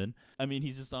it's been. I mean,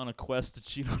 he's just on a quest to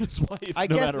cheat on his wife I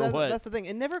no guess matter what. That's the thing.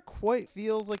 It never quite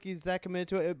feels like he's that committed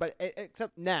to it, but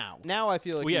except now. Now I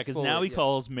feel like well, yeah, because now he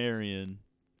calls Marion,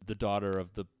 the daughter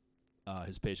of the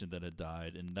his patient that had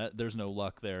died, and that there's no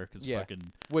luck there because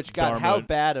fucking which God, how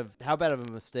bad of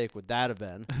a mistake would that have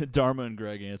been? Dharma and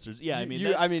Greg answers. Yeah, I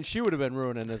mean, she would have been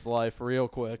ruining his life real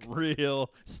quick.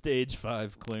 Real stage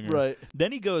 5 clinger. Right.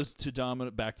 Then he goes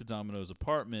to back to Domino's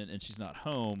apartment, and she's not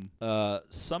home.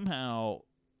 Somehow.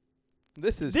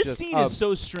 This scene is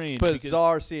so strange.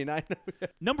 Bizarre scene. I know.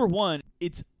 Number one,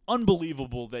 it's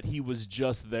unbelievable that he was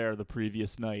just there the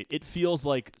previous night. It feels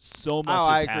like so much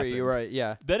has happened. I agree. You're right.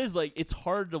 Yeah. That is like, it's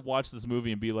hard to watch this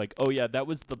movie and be like, oh yeah, that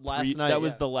was the last night. That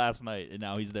was the last night, and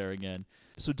now he's there again.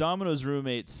 So Domino's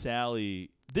roommate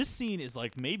Sally. This scene is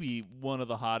like maybe one of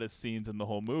the hottest scenes in the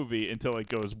whole movie until it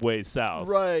goes way south.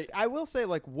 Right. I will say,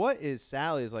 like, what is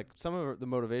Sally's, like, some of the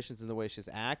motivations in the way she's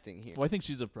acting here. Well, I think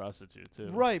she's a prostitute,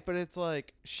 too. Right, but it's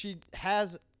like she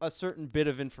has a certain bit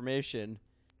of information,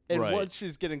 and once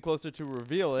she's getting closer to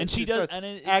reveal it, and she starts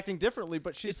acting differently,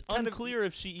 but it's unclear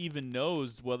if she even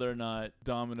knows whether or not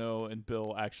Domino and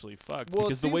Bill actually fucked. Well,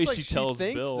 because it the way seems like she tells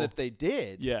thinks Bill that they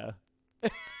did. Yeah.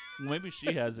 Maybe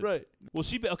she has it. Right. Well,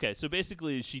 so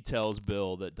basically she tells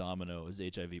Bill that Domino is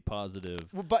HIV positive.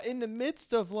 Well, but in the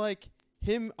midst of, like,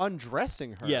 him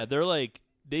undressing her. Yeah, they're like,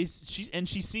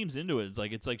 she seems into it.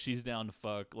 It's like she's down to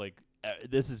fuck. Like,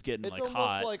 this is getting, it's like, almost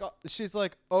hot. like she's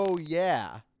like, oh,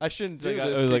 yeah, I shouldn't do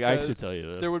this. Like, I should tell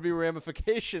you this. There would be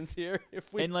ramifications here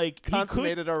if we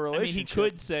consummated our relationship. I mean, he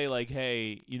could say, like,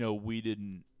 hey, we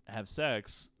didn't have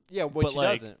sex. Yeah, which but, he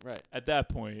like, doesn't. Right. At that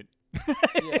point.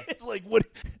 It's like, what?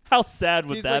 How sad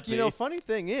would He's that like, be? Funny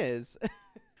thing is,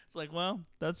 it's like, well,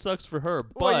 that sucks for her.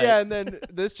 But well, yeah, and then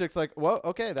this chick's like, well,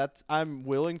 okay, I'm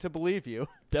willing to believe you.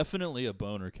 Definitely a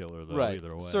boner killer, though. Right.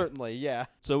 Either way, certainly, yeah.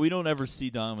 So we don't ever see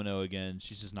Domino again.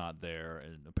 She's just not there,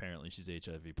 and apparently she's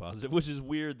HIV positive, which is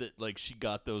weird that, like, she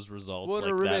got those results well, like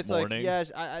her roommate's that morning. Like,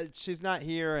 yeah, she's not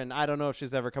here, and I don't know if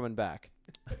she's ever coming back.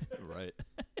 Right.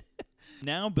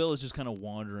 Now Bill is just kind of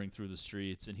wandering through the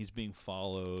streets, and he's being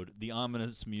followed. The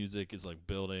ominous music is, like,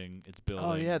 building. It's building.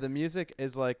 Oh, yeah, the music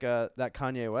is like that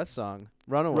Kanye West song,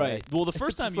 Runaway. Right. Well, the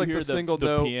first time you like hear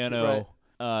the piano,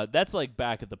 that's, like,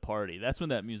 back at the party. That's when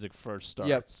that music first starts.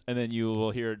 Yep. And then you will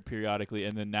hear it periodically,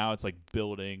 and then now it's, like,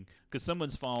 building because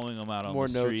someone's following them out on More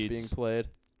the notes streets. being played.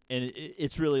 And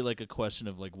it's really, like, a question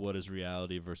of, like, what is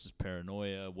reality versus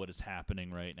paranoia, what is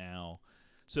happening right now.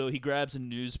 So he grabs a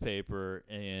newspaper,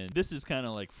 and this is kind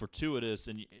of like fortuitous.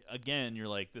 And again, you're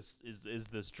like, "This is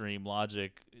this dream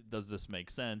logic? Does this make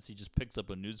sense?" He just picks up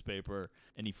a newspaper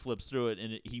and he flips through it,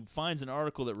 and he finds an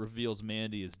article that reveals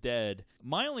Mandy is dead.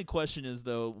 My only question is,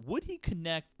 though, would he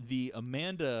connect the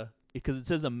Amanda, because it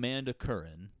says Amanda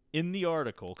Curran in the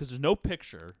article, because there's no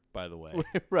picture, by the way.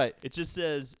 Right. It just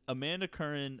says Amanda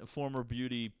Curran, a former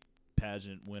beauty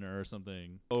pageant winner or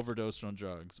something, overdosed on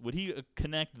drugs. Would he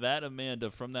connect that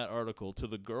Amanda from that article to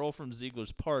the girl from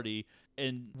Ziegler's party,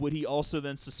 and would he also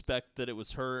then suspect that it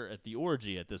was her at the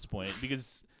orgy at this point?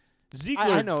 Because Ziegler,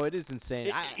 I know, it is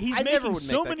insane. He's I never making would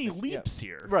so make that many connection. leaps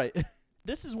here. Right.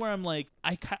 This is where I'm like,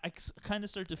 I kind of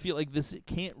start to feel like this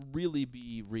can't really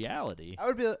be reality. I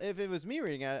would be, if it was me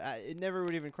reading it, it never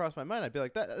would even cross my mind. I'd be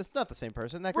like, that's not the same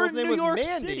person. That We're girl's in name New was York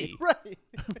Mandy. City. Right.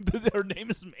 Her name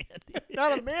is Mandy.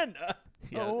 Not Amanda.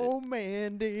 Yeah. Oh,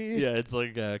 Mandy. Yeah, it's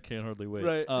like can't hardly wait.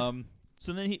 Right.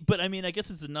 So then but I mean, I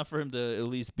guess it's enough for him to at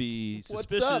least be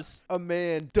suspicious. What's up,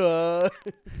 Amanda?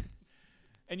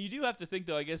 And you do have to think,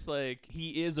 though, I guess, like,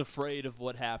 he is afraid of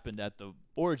what happened at the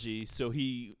orgy, so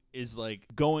he is, like,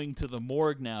 going to the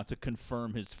morgue now to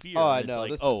confirm his fear. Oh, I and it's know.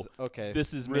 like, This oh, is okay.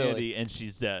 this is Really? Mandy, and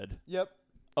she's dead. Yep.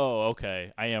 Oh,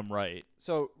 okay. I am right.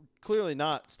 So clearly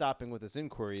not stopping with his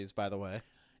inquiries, by the way.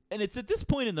 And it's at this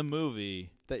point in the movie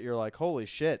that you're like, holy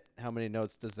shit, how many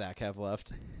notes does Zach have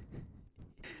left?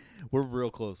 We're real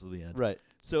close to the end. Right.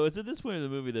 So it's at this point in the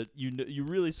movie that you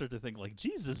really start to think, like,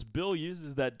 Jesus, Bill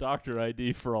uses that doctor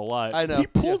ID for a lot. I know. He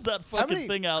pulls Yeah. that How fucking many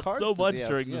thing out cards so does much he have?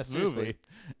 during Yeah, this seriously.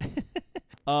 movie.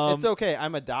 It's okay.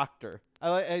 I'm a doctor.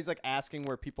 He's like asking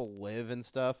where people live and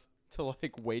stuff to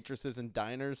like waitresses and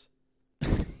diners.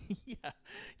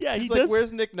 Yeah. He's He like, does.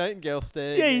 "Where's Nick Nightingale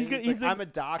staying?" Yeah, And he's like, "I'm a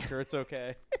doctor. It's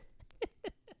okay."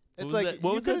 It's was like that-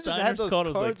 what you was could've that just diner had those called? It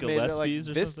was like cards made at, Gillespie's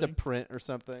or Vista something? Print or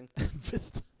something.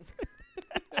 Vista.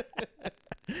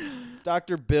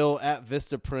 Dr. Bill at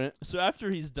Vista Print. So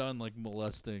after he's done like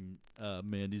molesting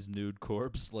Mandy's nude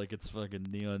corpse like it's fucking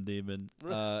Neon Demon, he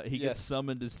Yeah. gets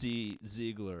summoned to see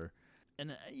Ziegler,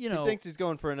 and He thinks he's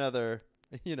going for another,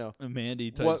 a Mandy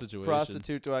type what situation.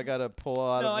 prostitute do I gotta pull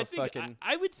out No, of I a think fucking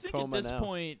I would think at coma this now?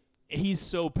 point he's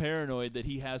so paranoid that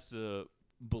he has to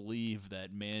believe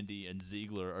that Mandy and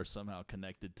Ziegler are somehow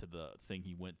connected to the thing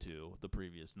he went to the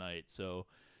previous night. So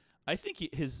I think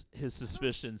his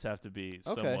suspicions have to be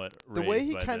somewhat raised. The way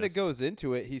he by kind of this. goes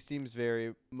into it, he seems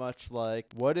very much like,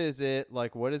 what is it?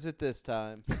 Like, what is it this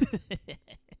time?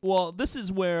 Well, this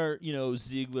is where,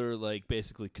 Ziegler, like,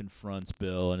 basically confronts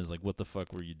Bill and is like, what the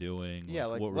fuck were you doing? Yeah,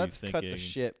 like, what were let's you cut thinking? the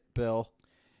shit, Bill.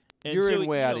 And You're so, in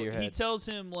way out of your He head. tells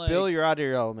him, like... Bill, you're out of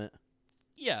your element.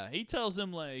 Yeah, he tells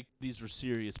him, like, these were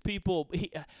serious people.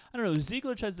 I don't know,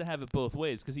 Ziegler tries to have it both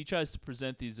ways, because he tries to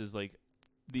present these as, like,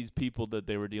 these people that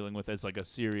they were dealing with as, like, a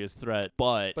serious threat,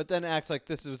 but then acts like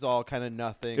this was all kind of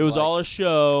nothing. it was like, all a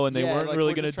show, and they yeah, weren't like,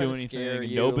 really we're going to just do trying to scare anything.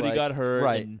 you, Nobody like- got hurt,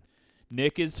 right. and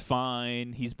Nick is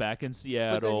fine. He's back in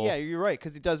Seattle. But then, yeah, you're right,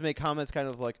 because he does make comments kind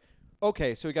of like,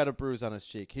 okay, so he got a bruise on his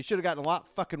cheek. He should have gotten a lot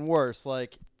fucking worse,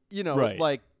 like, Right.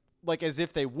 like as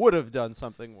if they would have done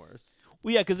something worse.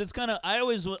 Well, yeah, because it's kind of I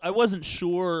wasn't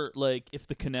sure like if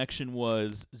the connection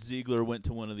was Ziegler went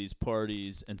to one of these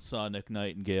parties and saw Nick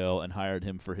Nightingale and hired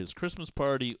him for his Christmas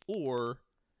party, or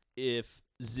if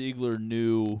Ziegler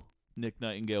knew Nick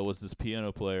Nightingale was this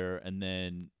piano player and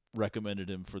then recommended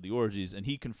him for the orgies, and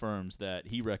he confirms that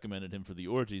he recommended him for the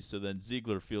orgies. So then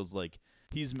Ziegler feels like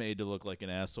he's made to look like an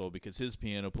asshole because his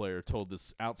piano player told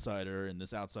this outsider, and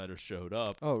this outsider showed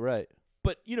up. Oh, right.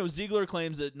 But, Ziegler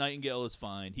claims that Nightingale is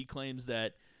fine. He claims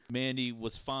that Mandy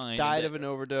was fine. Died of an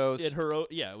overdose. It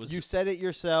was. You said it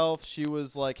yourself. She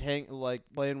was like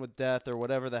playing with death or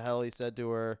whatever the hell he said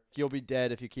to her. You'll be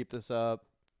dead if you keep this up.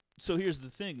 So here's the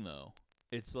thing, though.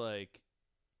 It's like,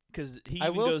 because he I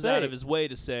even will goes say- out of his way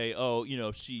to say, oh,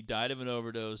 she died of an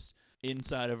overdose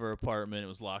inside of her apartment. It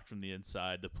was locked from the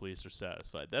inside. The police are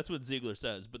satisfied. That's what Ziegler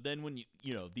says. But then when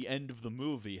the end of the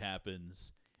movie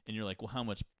happens, and you're like, well, how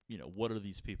much, what are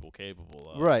these people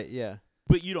capable of? Right, yeah.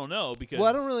 But you don't know because. Well,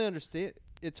 I don't really understand.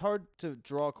 It's hard to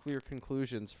draw clear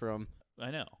conclusions from.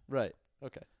 I know. Right.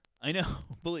 Okay. I know.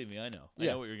 Believe me, I know. I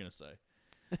Yeah. know what you're gonna say.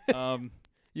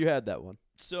 You had that one.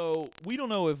 So we don't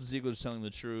know if Ziegler's telling the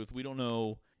truth. We don't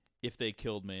know if they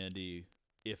killed Mandy,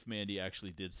 if Mandy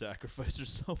actually did sacrifice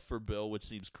herself for Bill, which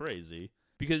seems crazy.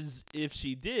 Because if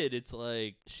she did, it's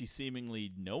like she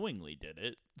seemingly knowingly did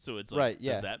it. So it's like, Right,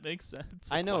 yeah. does that make sense?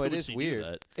 I Like, know, why it would is she do weird.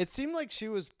 that? It seemed like she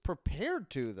was prepared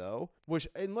to, though, which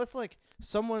unless like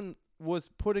someone was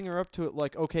putting her up to it,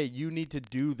 like, okay, you need to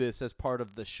do this as part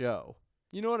of the show.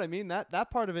 You know what I mean? That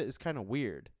part of it is kind of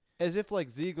weird. As if like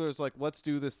Ziegler's like, let's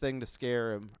do this thing to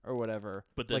scare him or whatever.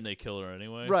 But then like, they kill her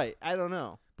anyway. Right. I don't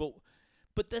know.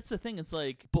 But that's the thing. It's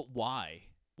like, but why?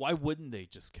 Why wouldn't they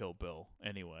just kill Bill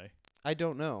anyway? I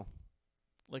don't know.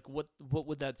 Like, what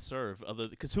would that serve?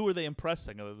 Because who are they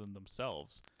impressing other than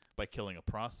themselves by killing a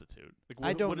prostitute? Like,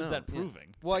 I don't what know. is that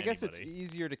proving? Well, I to guess anybody? it's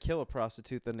easier to kill a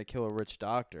prostitute than to kill a rich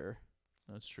doctor.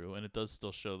 That's true, and it does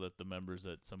still show that the members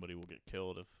that somebody will get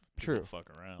killed if people fuck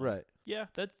around. Right. Yeah,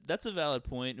 that's a valid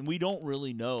point, and we don't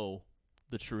really know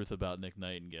the truth about Nick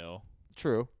Nightingale.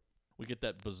 True. We get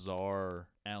that bizarre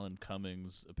Alan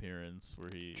Cummings appearance where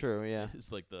he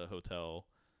is like the hotel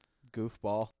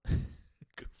goofball.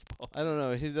 Goofball. I don't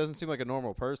know. He doesn't seem like a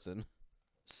normal person.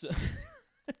 So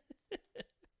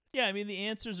yeah, I mean, the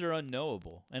answers are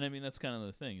unknowable. And I mean, that's kind of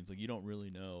the thing. It's like you don't really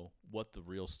know what the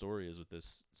real story is with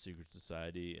this secret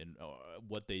society and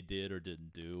what they did or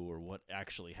didn't do or what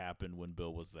actually happened when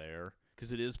Bill was there.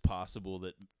 Because it is possible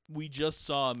that we just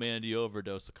saw Mandy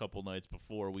overdose a couple nights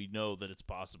before. We know that it's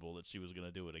possible that she was going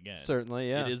to do it again. Certainly,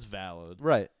 yeah. It is valid.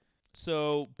 Right.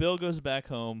 So Bill goes back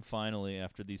home finally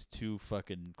after these 2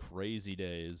 fucking crazy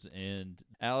days, and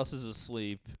Alice is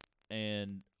asleep,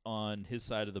 and on his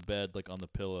side of the bed, like on the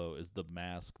pillow, is the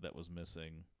mask that was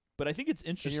missing. But I think it's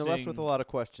interesting. And you're left with a lot of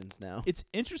questions now. It's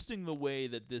interesting the way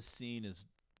that this scene is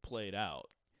played out.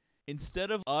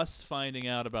 Instead of us finding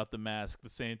out about the mask the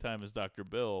same time as Dr.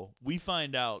 Bill, we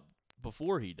find out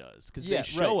before he does. Because they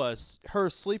show us her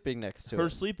sleeping next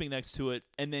to it.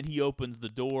 And then he opens the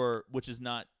door, which is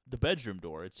not the bedroom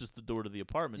door. It's just the door to the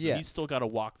apartment. So he's still got to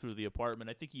walk through the apartment.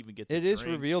 I think he even gets It is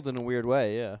revealed in a weird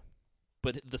way, yeah.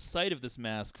 But the sight of this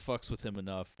mask fucks with him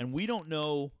enough. And we don't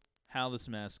know how this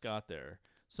mask got there.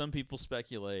 Some people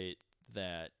speculate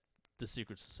that the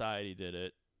secret society did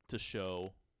it to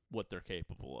show what they're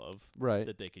capable of. Right.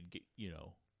 That they could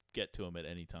get to him at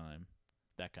any time.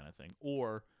 That kind of thing.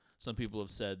 Or some people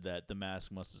have said that the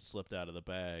mask must have slipped out of the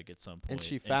bag at some point. And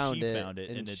she found it.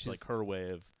 And it's like her way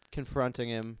of confronting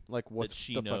him, like what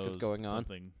the fuck is going on.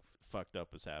 Something fucked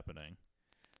up is happening.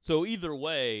 So either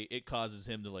way, it causes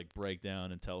him to like break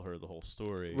down and tell her the whole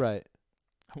story. Right.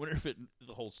 I wonder if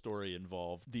the whole story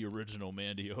involved the original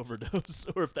Mandy overdose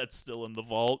or if that's still in the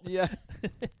vault. Yeah.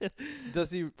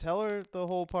 Does he tell her the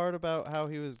whole part about how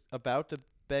he was about to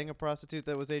bang a prostitute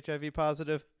that was HIV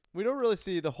positive? We don't really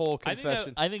see the whole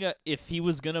confession. I think if he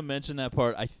was going to mention that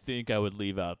part, I think I would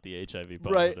leave out the HIV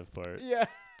positive part. Yeah.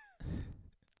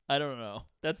 I don't know.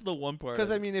 That's the one part.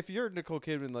 Because, I mean, if you're Nicole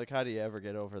Kidman, like, how do you ever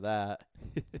get over that?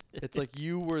 It's like,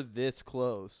 you were this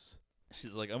close.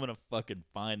 She's like, I'm going to fucking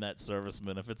find that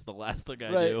serviceman if it's the last thing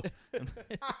I do.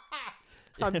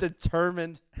 I'm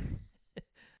determined.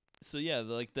 So, yeah,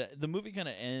 the movie kind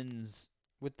of ends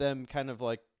with them kind of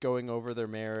like going over their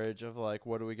marriage of like,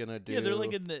 what are we going to do? Yeah, they're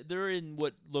like they're in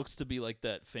what looks to be like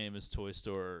that famous toy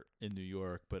store in New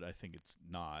York, but I think it's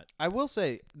not. I will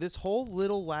say this whole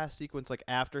little last sequence, like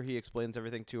after he explains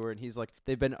everything to her and he's like,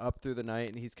 they've been up through the night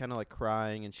and he's kind of like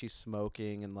crying and she's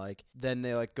smoking and like, then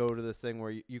they like go to this thing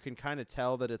where you can kind of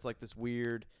tell that it's like this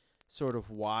weird sort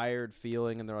of wired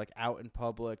feeling and they're like out in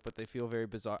public, but they feel very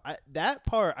bizarre. That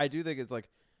part I do think is like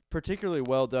particularly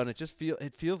well done. It just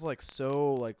feels like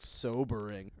so like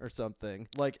sobering or something.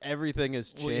 Like everything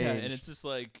has changed. Well, yeah, and it's just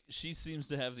like she seems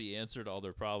to have the answer to all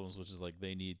their problems, which is like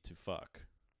they need to fuck,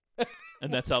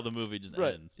 and that's how the movie just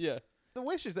ends. Yeah, the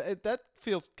way she's that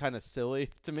feels kind of silly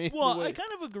to me. Well, I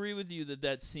kind of agree with you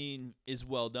that scene is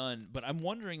well done, but I'm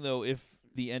wondering though if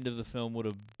the end of the film would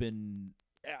have been.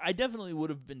 I definitely would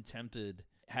have been tempted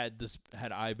had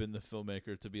I been the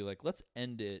filmmaker to be like, let's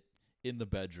end it in the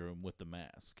bedroom with the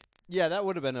mask. Yeah, that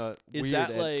would have been a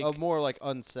a more like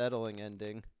unsettling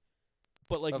ending.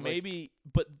 But like maybe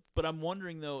but I'm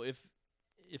wondering though if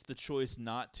the choice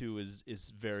not to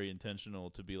is very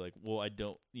intentional to be like, well, I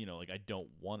don't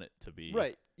want it to be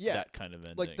that kind of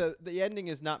ending. Like the ending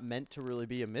is not meant to really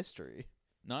be a mystery.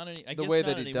 Not any the way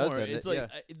that he does it. It's like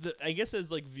I guess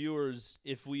as like viewers,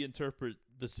 if we interpret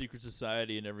the secret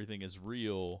society and everything as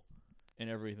real and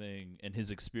everything and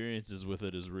his experiences with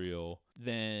it is real,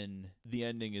 then the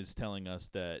ending is telling us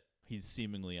that he's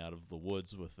seemingly out of the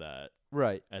woods with that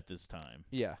at this time.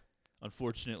 Yeah.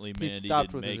 Unfortunately, Mandy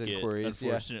didn't make it.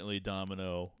 Unfortunately,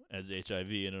 Domino has HIV,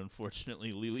 and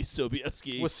unfortunately, Lily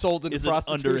Sobieski was sold into is an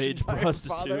underage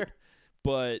prostitute.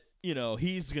 But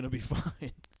he's gonna be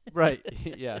fine. Right.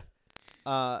 Yeah.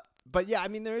 But yeah, I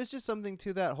mean, there is just something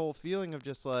to that whole feeling of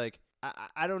just like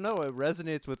I don't know. It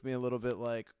resonates with me a little bit.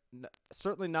 Like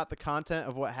certainly not the content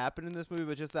of what happened in this movie,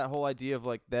 but just that whole idea of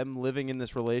like them living in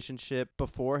this relationship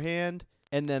beforehand,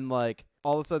 and then like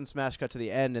all of a sudden smash cut to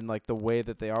the end, and like the way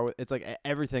that they are. It's like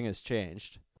everything has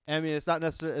changed, I mean, it's not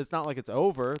like it's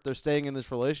over. They're staying in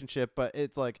this relationship, but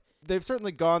it's like they've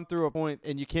certainly gone through a point,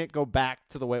 and you can't go back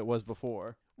to the way it was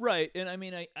before. Right, and I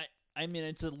mean, I mean,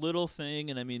 it's a little thing,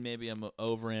 and I mean, maybe I'm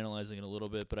overanalyzing it a little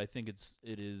bit, but I think it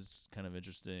is kind of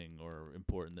interesting or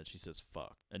important that she says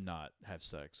fuck and not have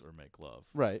sex or make love.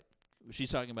 Right.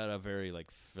 She's talking about a very like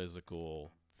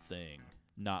physical thing,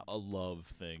 not a love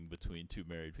thing between two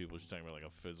married people. She's talking about like a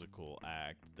physical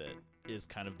act that is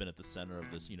kind of been at the center of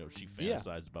this. You know, she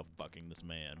fantasized about fucking this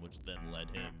man, which then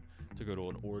led him to go to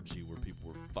an orgy where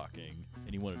people were fucking, and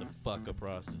he wanted to fuck a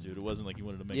prostitute. It wasn't like he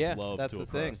wanted to make love to a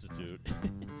prostitute.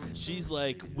 She's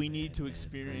like, we need to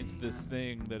experience this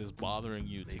thing that is bothering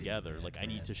you together. Like, I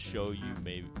need to show you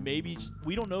maybe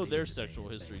we don't know their sexual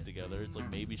history together. It's like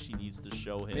maybe she needs to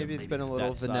show him. Maybe it's been a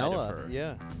little vanilla.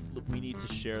 Yeah. We need to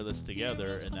share this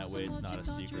together, and that way it's not a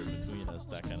secret between us.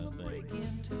 That kind of thing.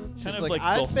 She's Kind of like, the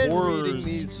I've been horrors. reading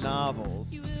these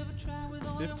novels.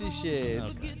 50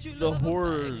 Shades. Okay. The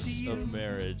horrors of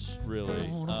marriage, really.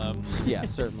 Yeah,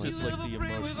 certainly. Just like the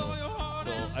emotional.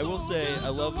 So I will say, I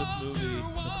love this movie.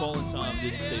 Nicole and Tom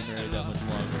didn't stay married that much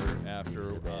longer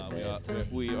after.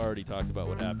 We already talked about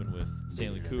what happened with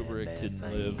Stanley Kubrick. Didn't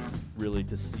live really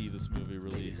to see this movie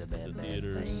released in the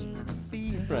theaters.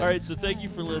 Right. All right, so thank you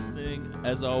for listening.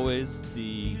 As always,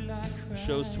 the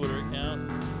show's Twitter account,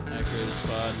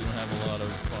 @GreatestPod. We don't have a lot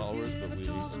of followers, but we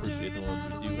appreciate the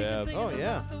ones we do have. Oh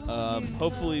yeah.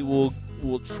 Hopefully we'll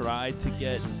try to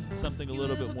get something a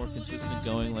little bit more consistent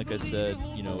going. Like I said,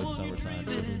 you know, it's summertime,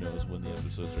 so who knows when the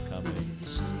episodes are coming.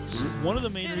 One of the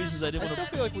main reasons I didn't want to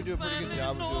feel like we do a pretty good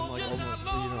job of doing like almost,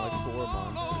 like 4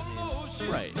 months.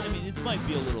 Right. I mean, it might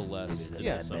be a little less in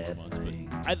the summer months,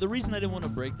 but the reason I didn't want to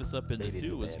break this up into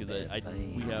two was because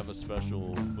we have a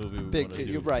special movie we want to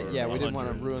do. You're right. Yeah, we didn't want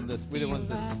to ruin this. We didn't want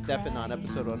this stepping on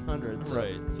episode 100. So.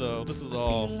 Right. So this is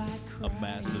all a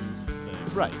massive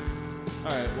thing. Right.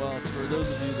 All right. Well, for those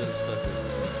of you that have stuck with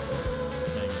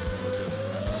us, for hanging with us,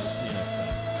 we'll see you next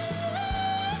time.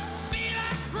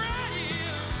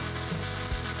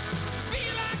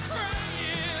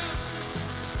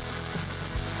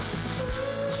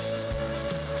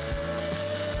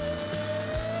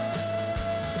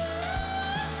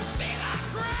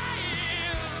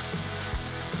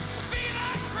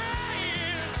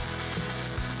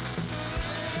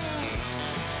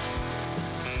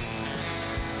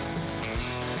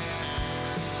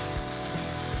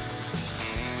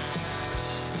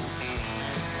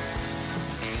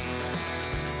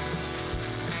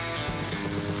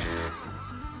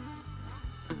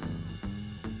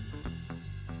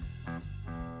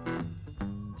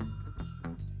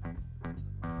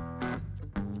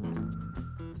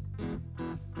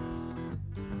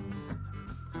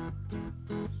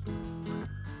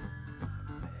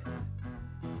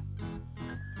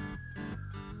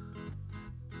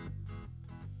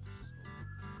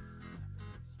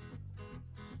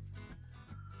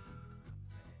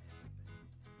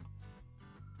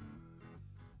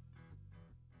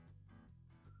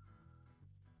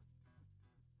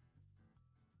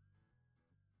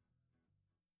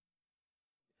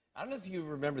 I don't know if you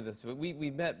remember this, but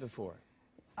we met before.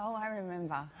 Oh, I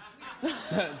remember.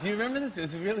 Do you remember this? It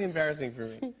was really embarrassing for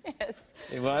me. Yes.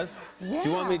 It was? Yeah. Do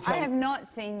you want me to tell I have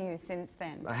not seen you since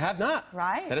then. I have not.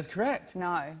 Right? That is correct.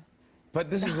 No.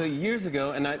 But this is years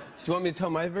ago, and do you want me to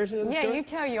tell my version of the story? Yeah, you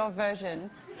tell your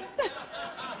version.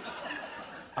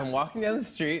 I'm walking down the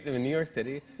street in New York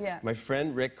City. Yeah. My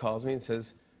friend Rick calls me and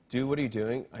says, "Dude, what are you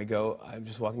doing?" I go, "I'm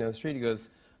just walking down the street." He goes,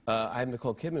 "I have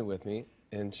Nicole Kidman with me,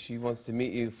 and she wants to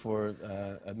meet you for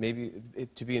maybe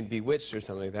to be in Bewitched or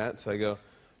something like that." So I go,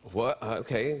 "What?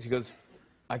 Okay." She goes,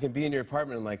 "I can be in your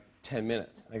apartment in like 10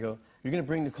 minutes. I go, "You're going to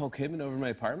bring Nicole Kidman over to my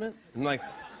apartment?" I'm like,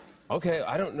 "Okay,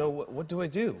 I don't know. What do I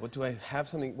do? What do I have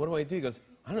something? What do I do?" He goes,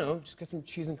 "I don't know. Just get some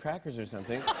cheese and crackers or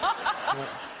something."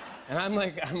 And I'm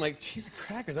like, cheese and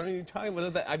crackers? I don't even talking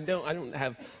about that. I don't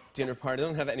have dinner party. I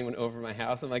don't have anyone over my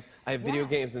house. I'm like, I have video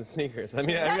games and sneakers. I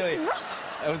mean,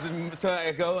 so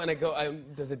I go,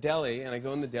 there's a deli, and I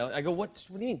go in the deli. I go, what do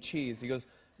you mean cheese? He goes,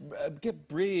 get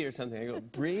brie or something. I go,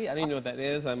 brie? I don't even know what that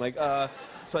is. I'm like,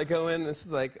 so I go in. This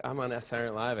is like, I'm on Saturday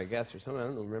Night Live, I guess, or something. I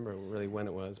don't remember really when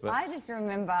it was. But I just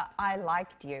remember I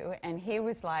liked you, and he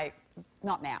was like,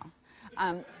 not now.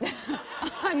 I'm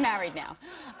married now.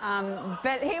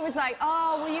 But he was like,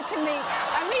 oh, well, you can meet.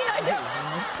 I mean, I don't.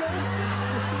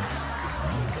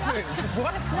 Wait,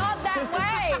 what? Not that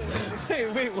way.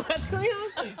 Wait, what's going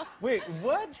on? Wait,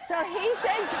 what? So he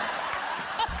says.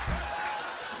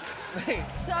 Wait.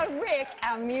 So Rick,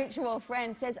 our mutual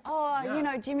friend, says, oh, you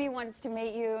know, Jimmy wants to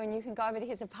meet you, and you can go over to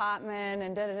his apartment,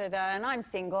 and da-da-da-da, and I'm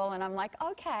single, and I'm like,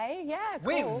 okay, yeah, cool.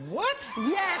 Wait, what?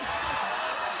 Yes.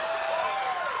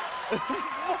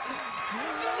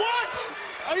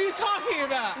 What are you talking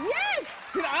about? Yes!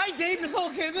 Did I date Nicole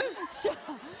Kidman? Sure.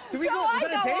 Did we so go, was I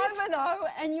that a go date? over though,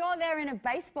 and you're there in a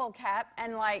baseball cap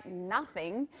and like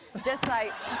nothing, just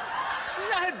like.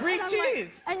 I had Brie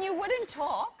cheese. And you wouldn't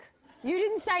talk. You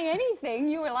didn't say anything.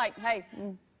 You were like, hey.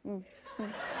 Do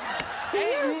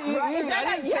you? I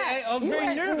didn't say. I was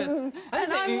very nervous. I didn't and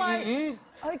say. I'm like,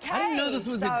 okay. I didn't know this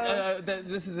was so that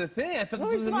this is a thing. I thought it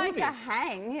this was a like movie. a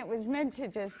hang. It was meant to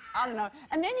just, I don't know.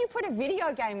 And then you put a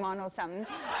video game on or something,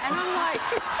 and I'm like,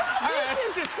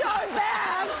 this is so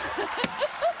bad.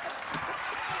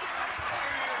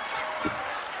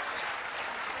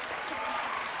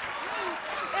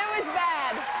 It was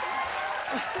bad.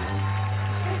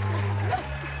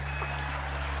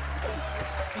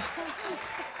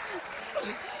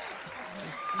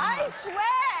 I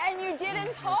swear, and you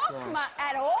didn't talk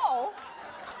at all.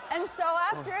 And so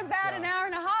after about an hour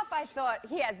and a half, I thought,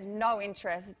 he has no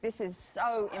interest. This is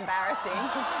so embarrassing.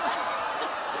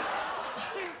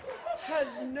 Had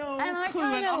no and I clue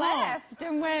kind at of all. left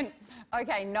and went,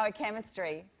 okay, no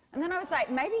chemistry. And then I was like,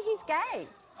 maybe he's gay.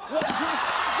 What? Come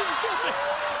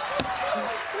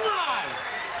on!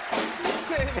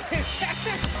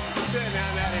 Sit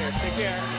down out here. Take care.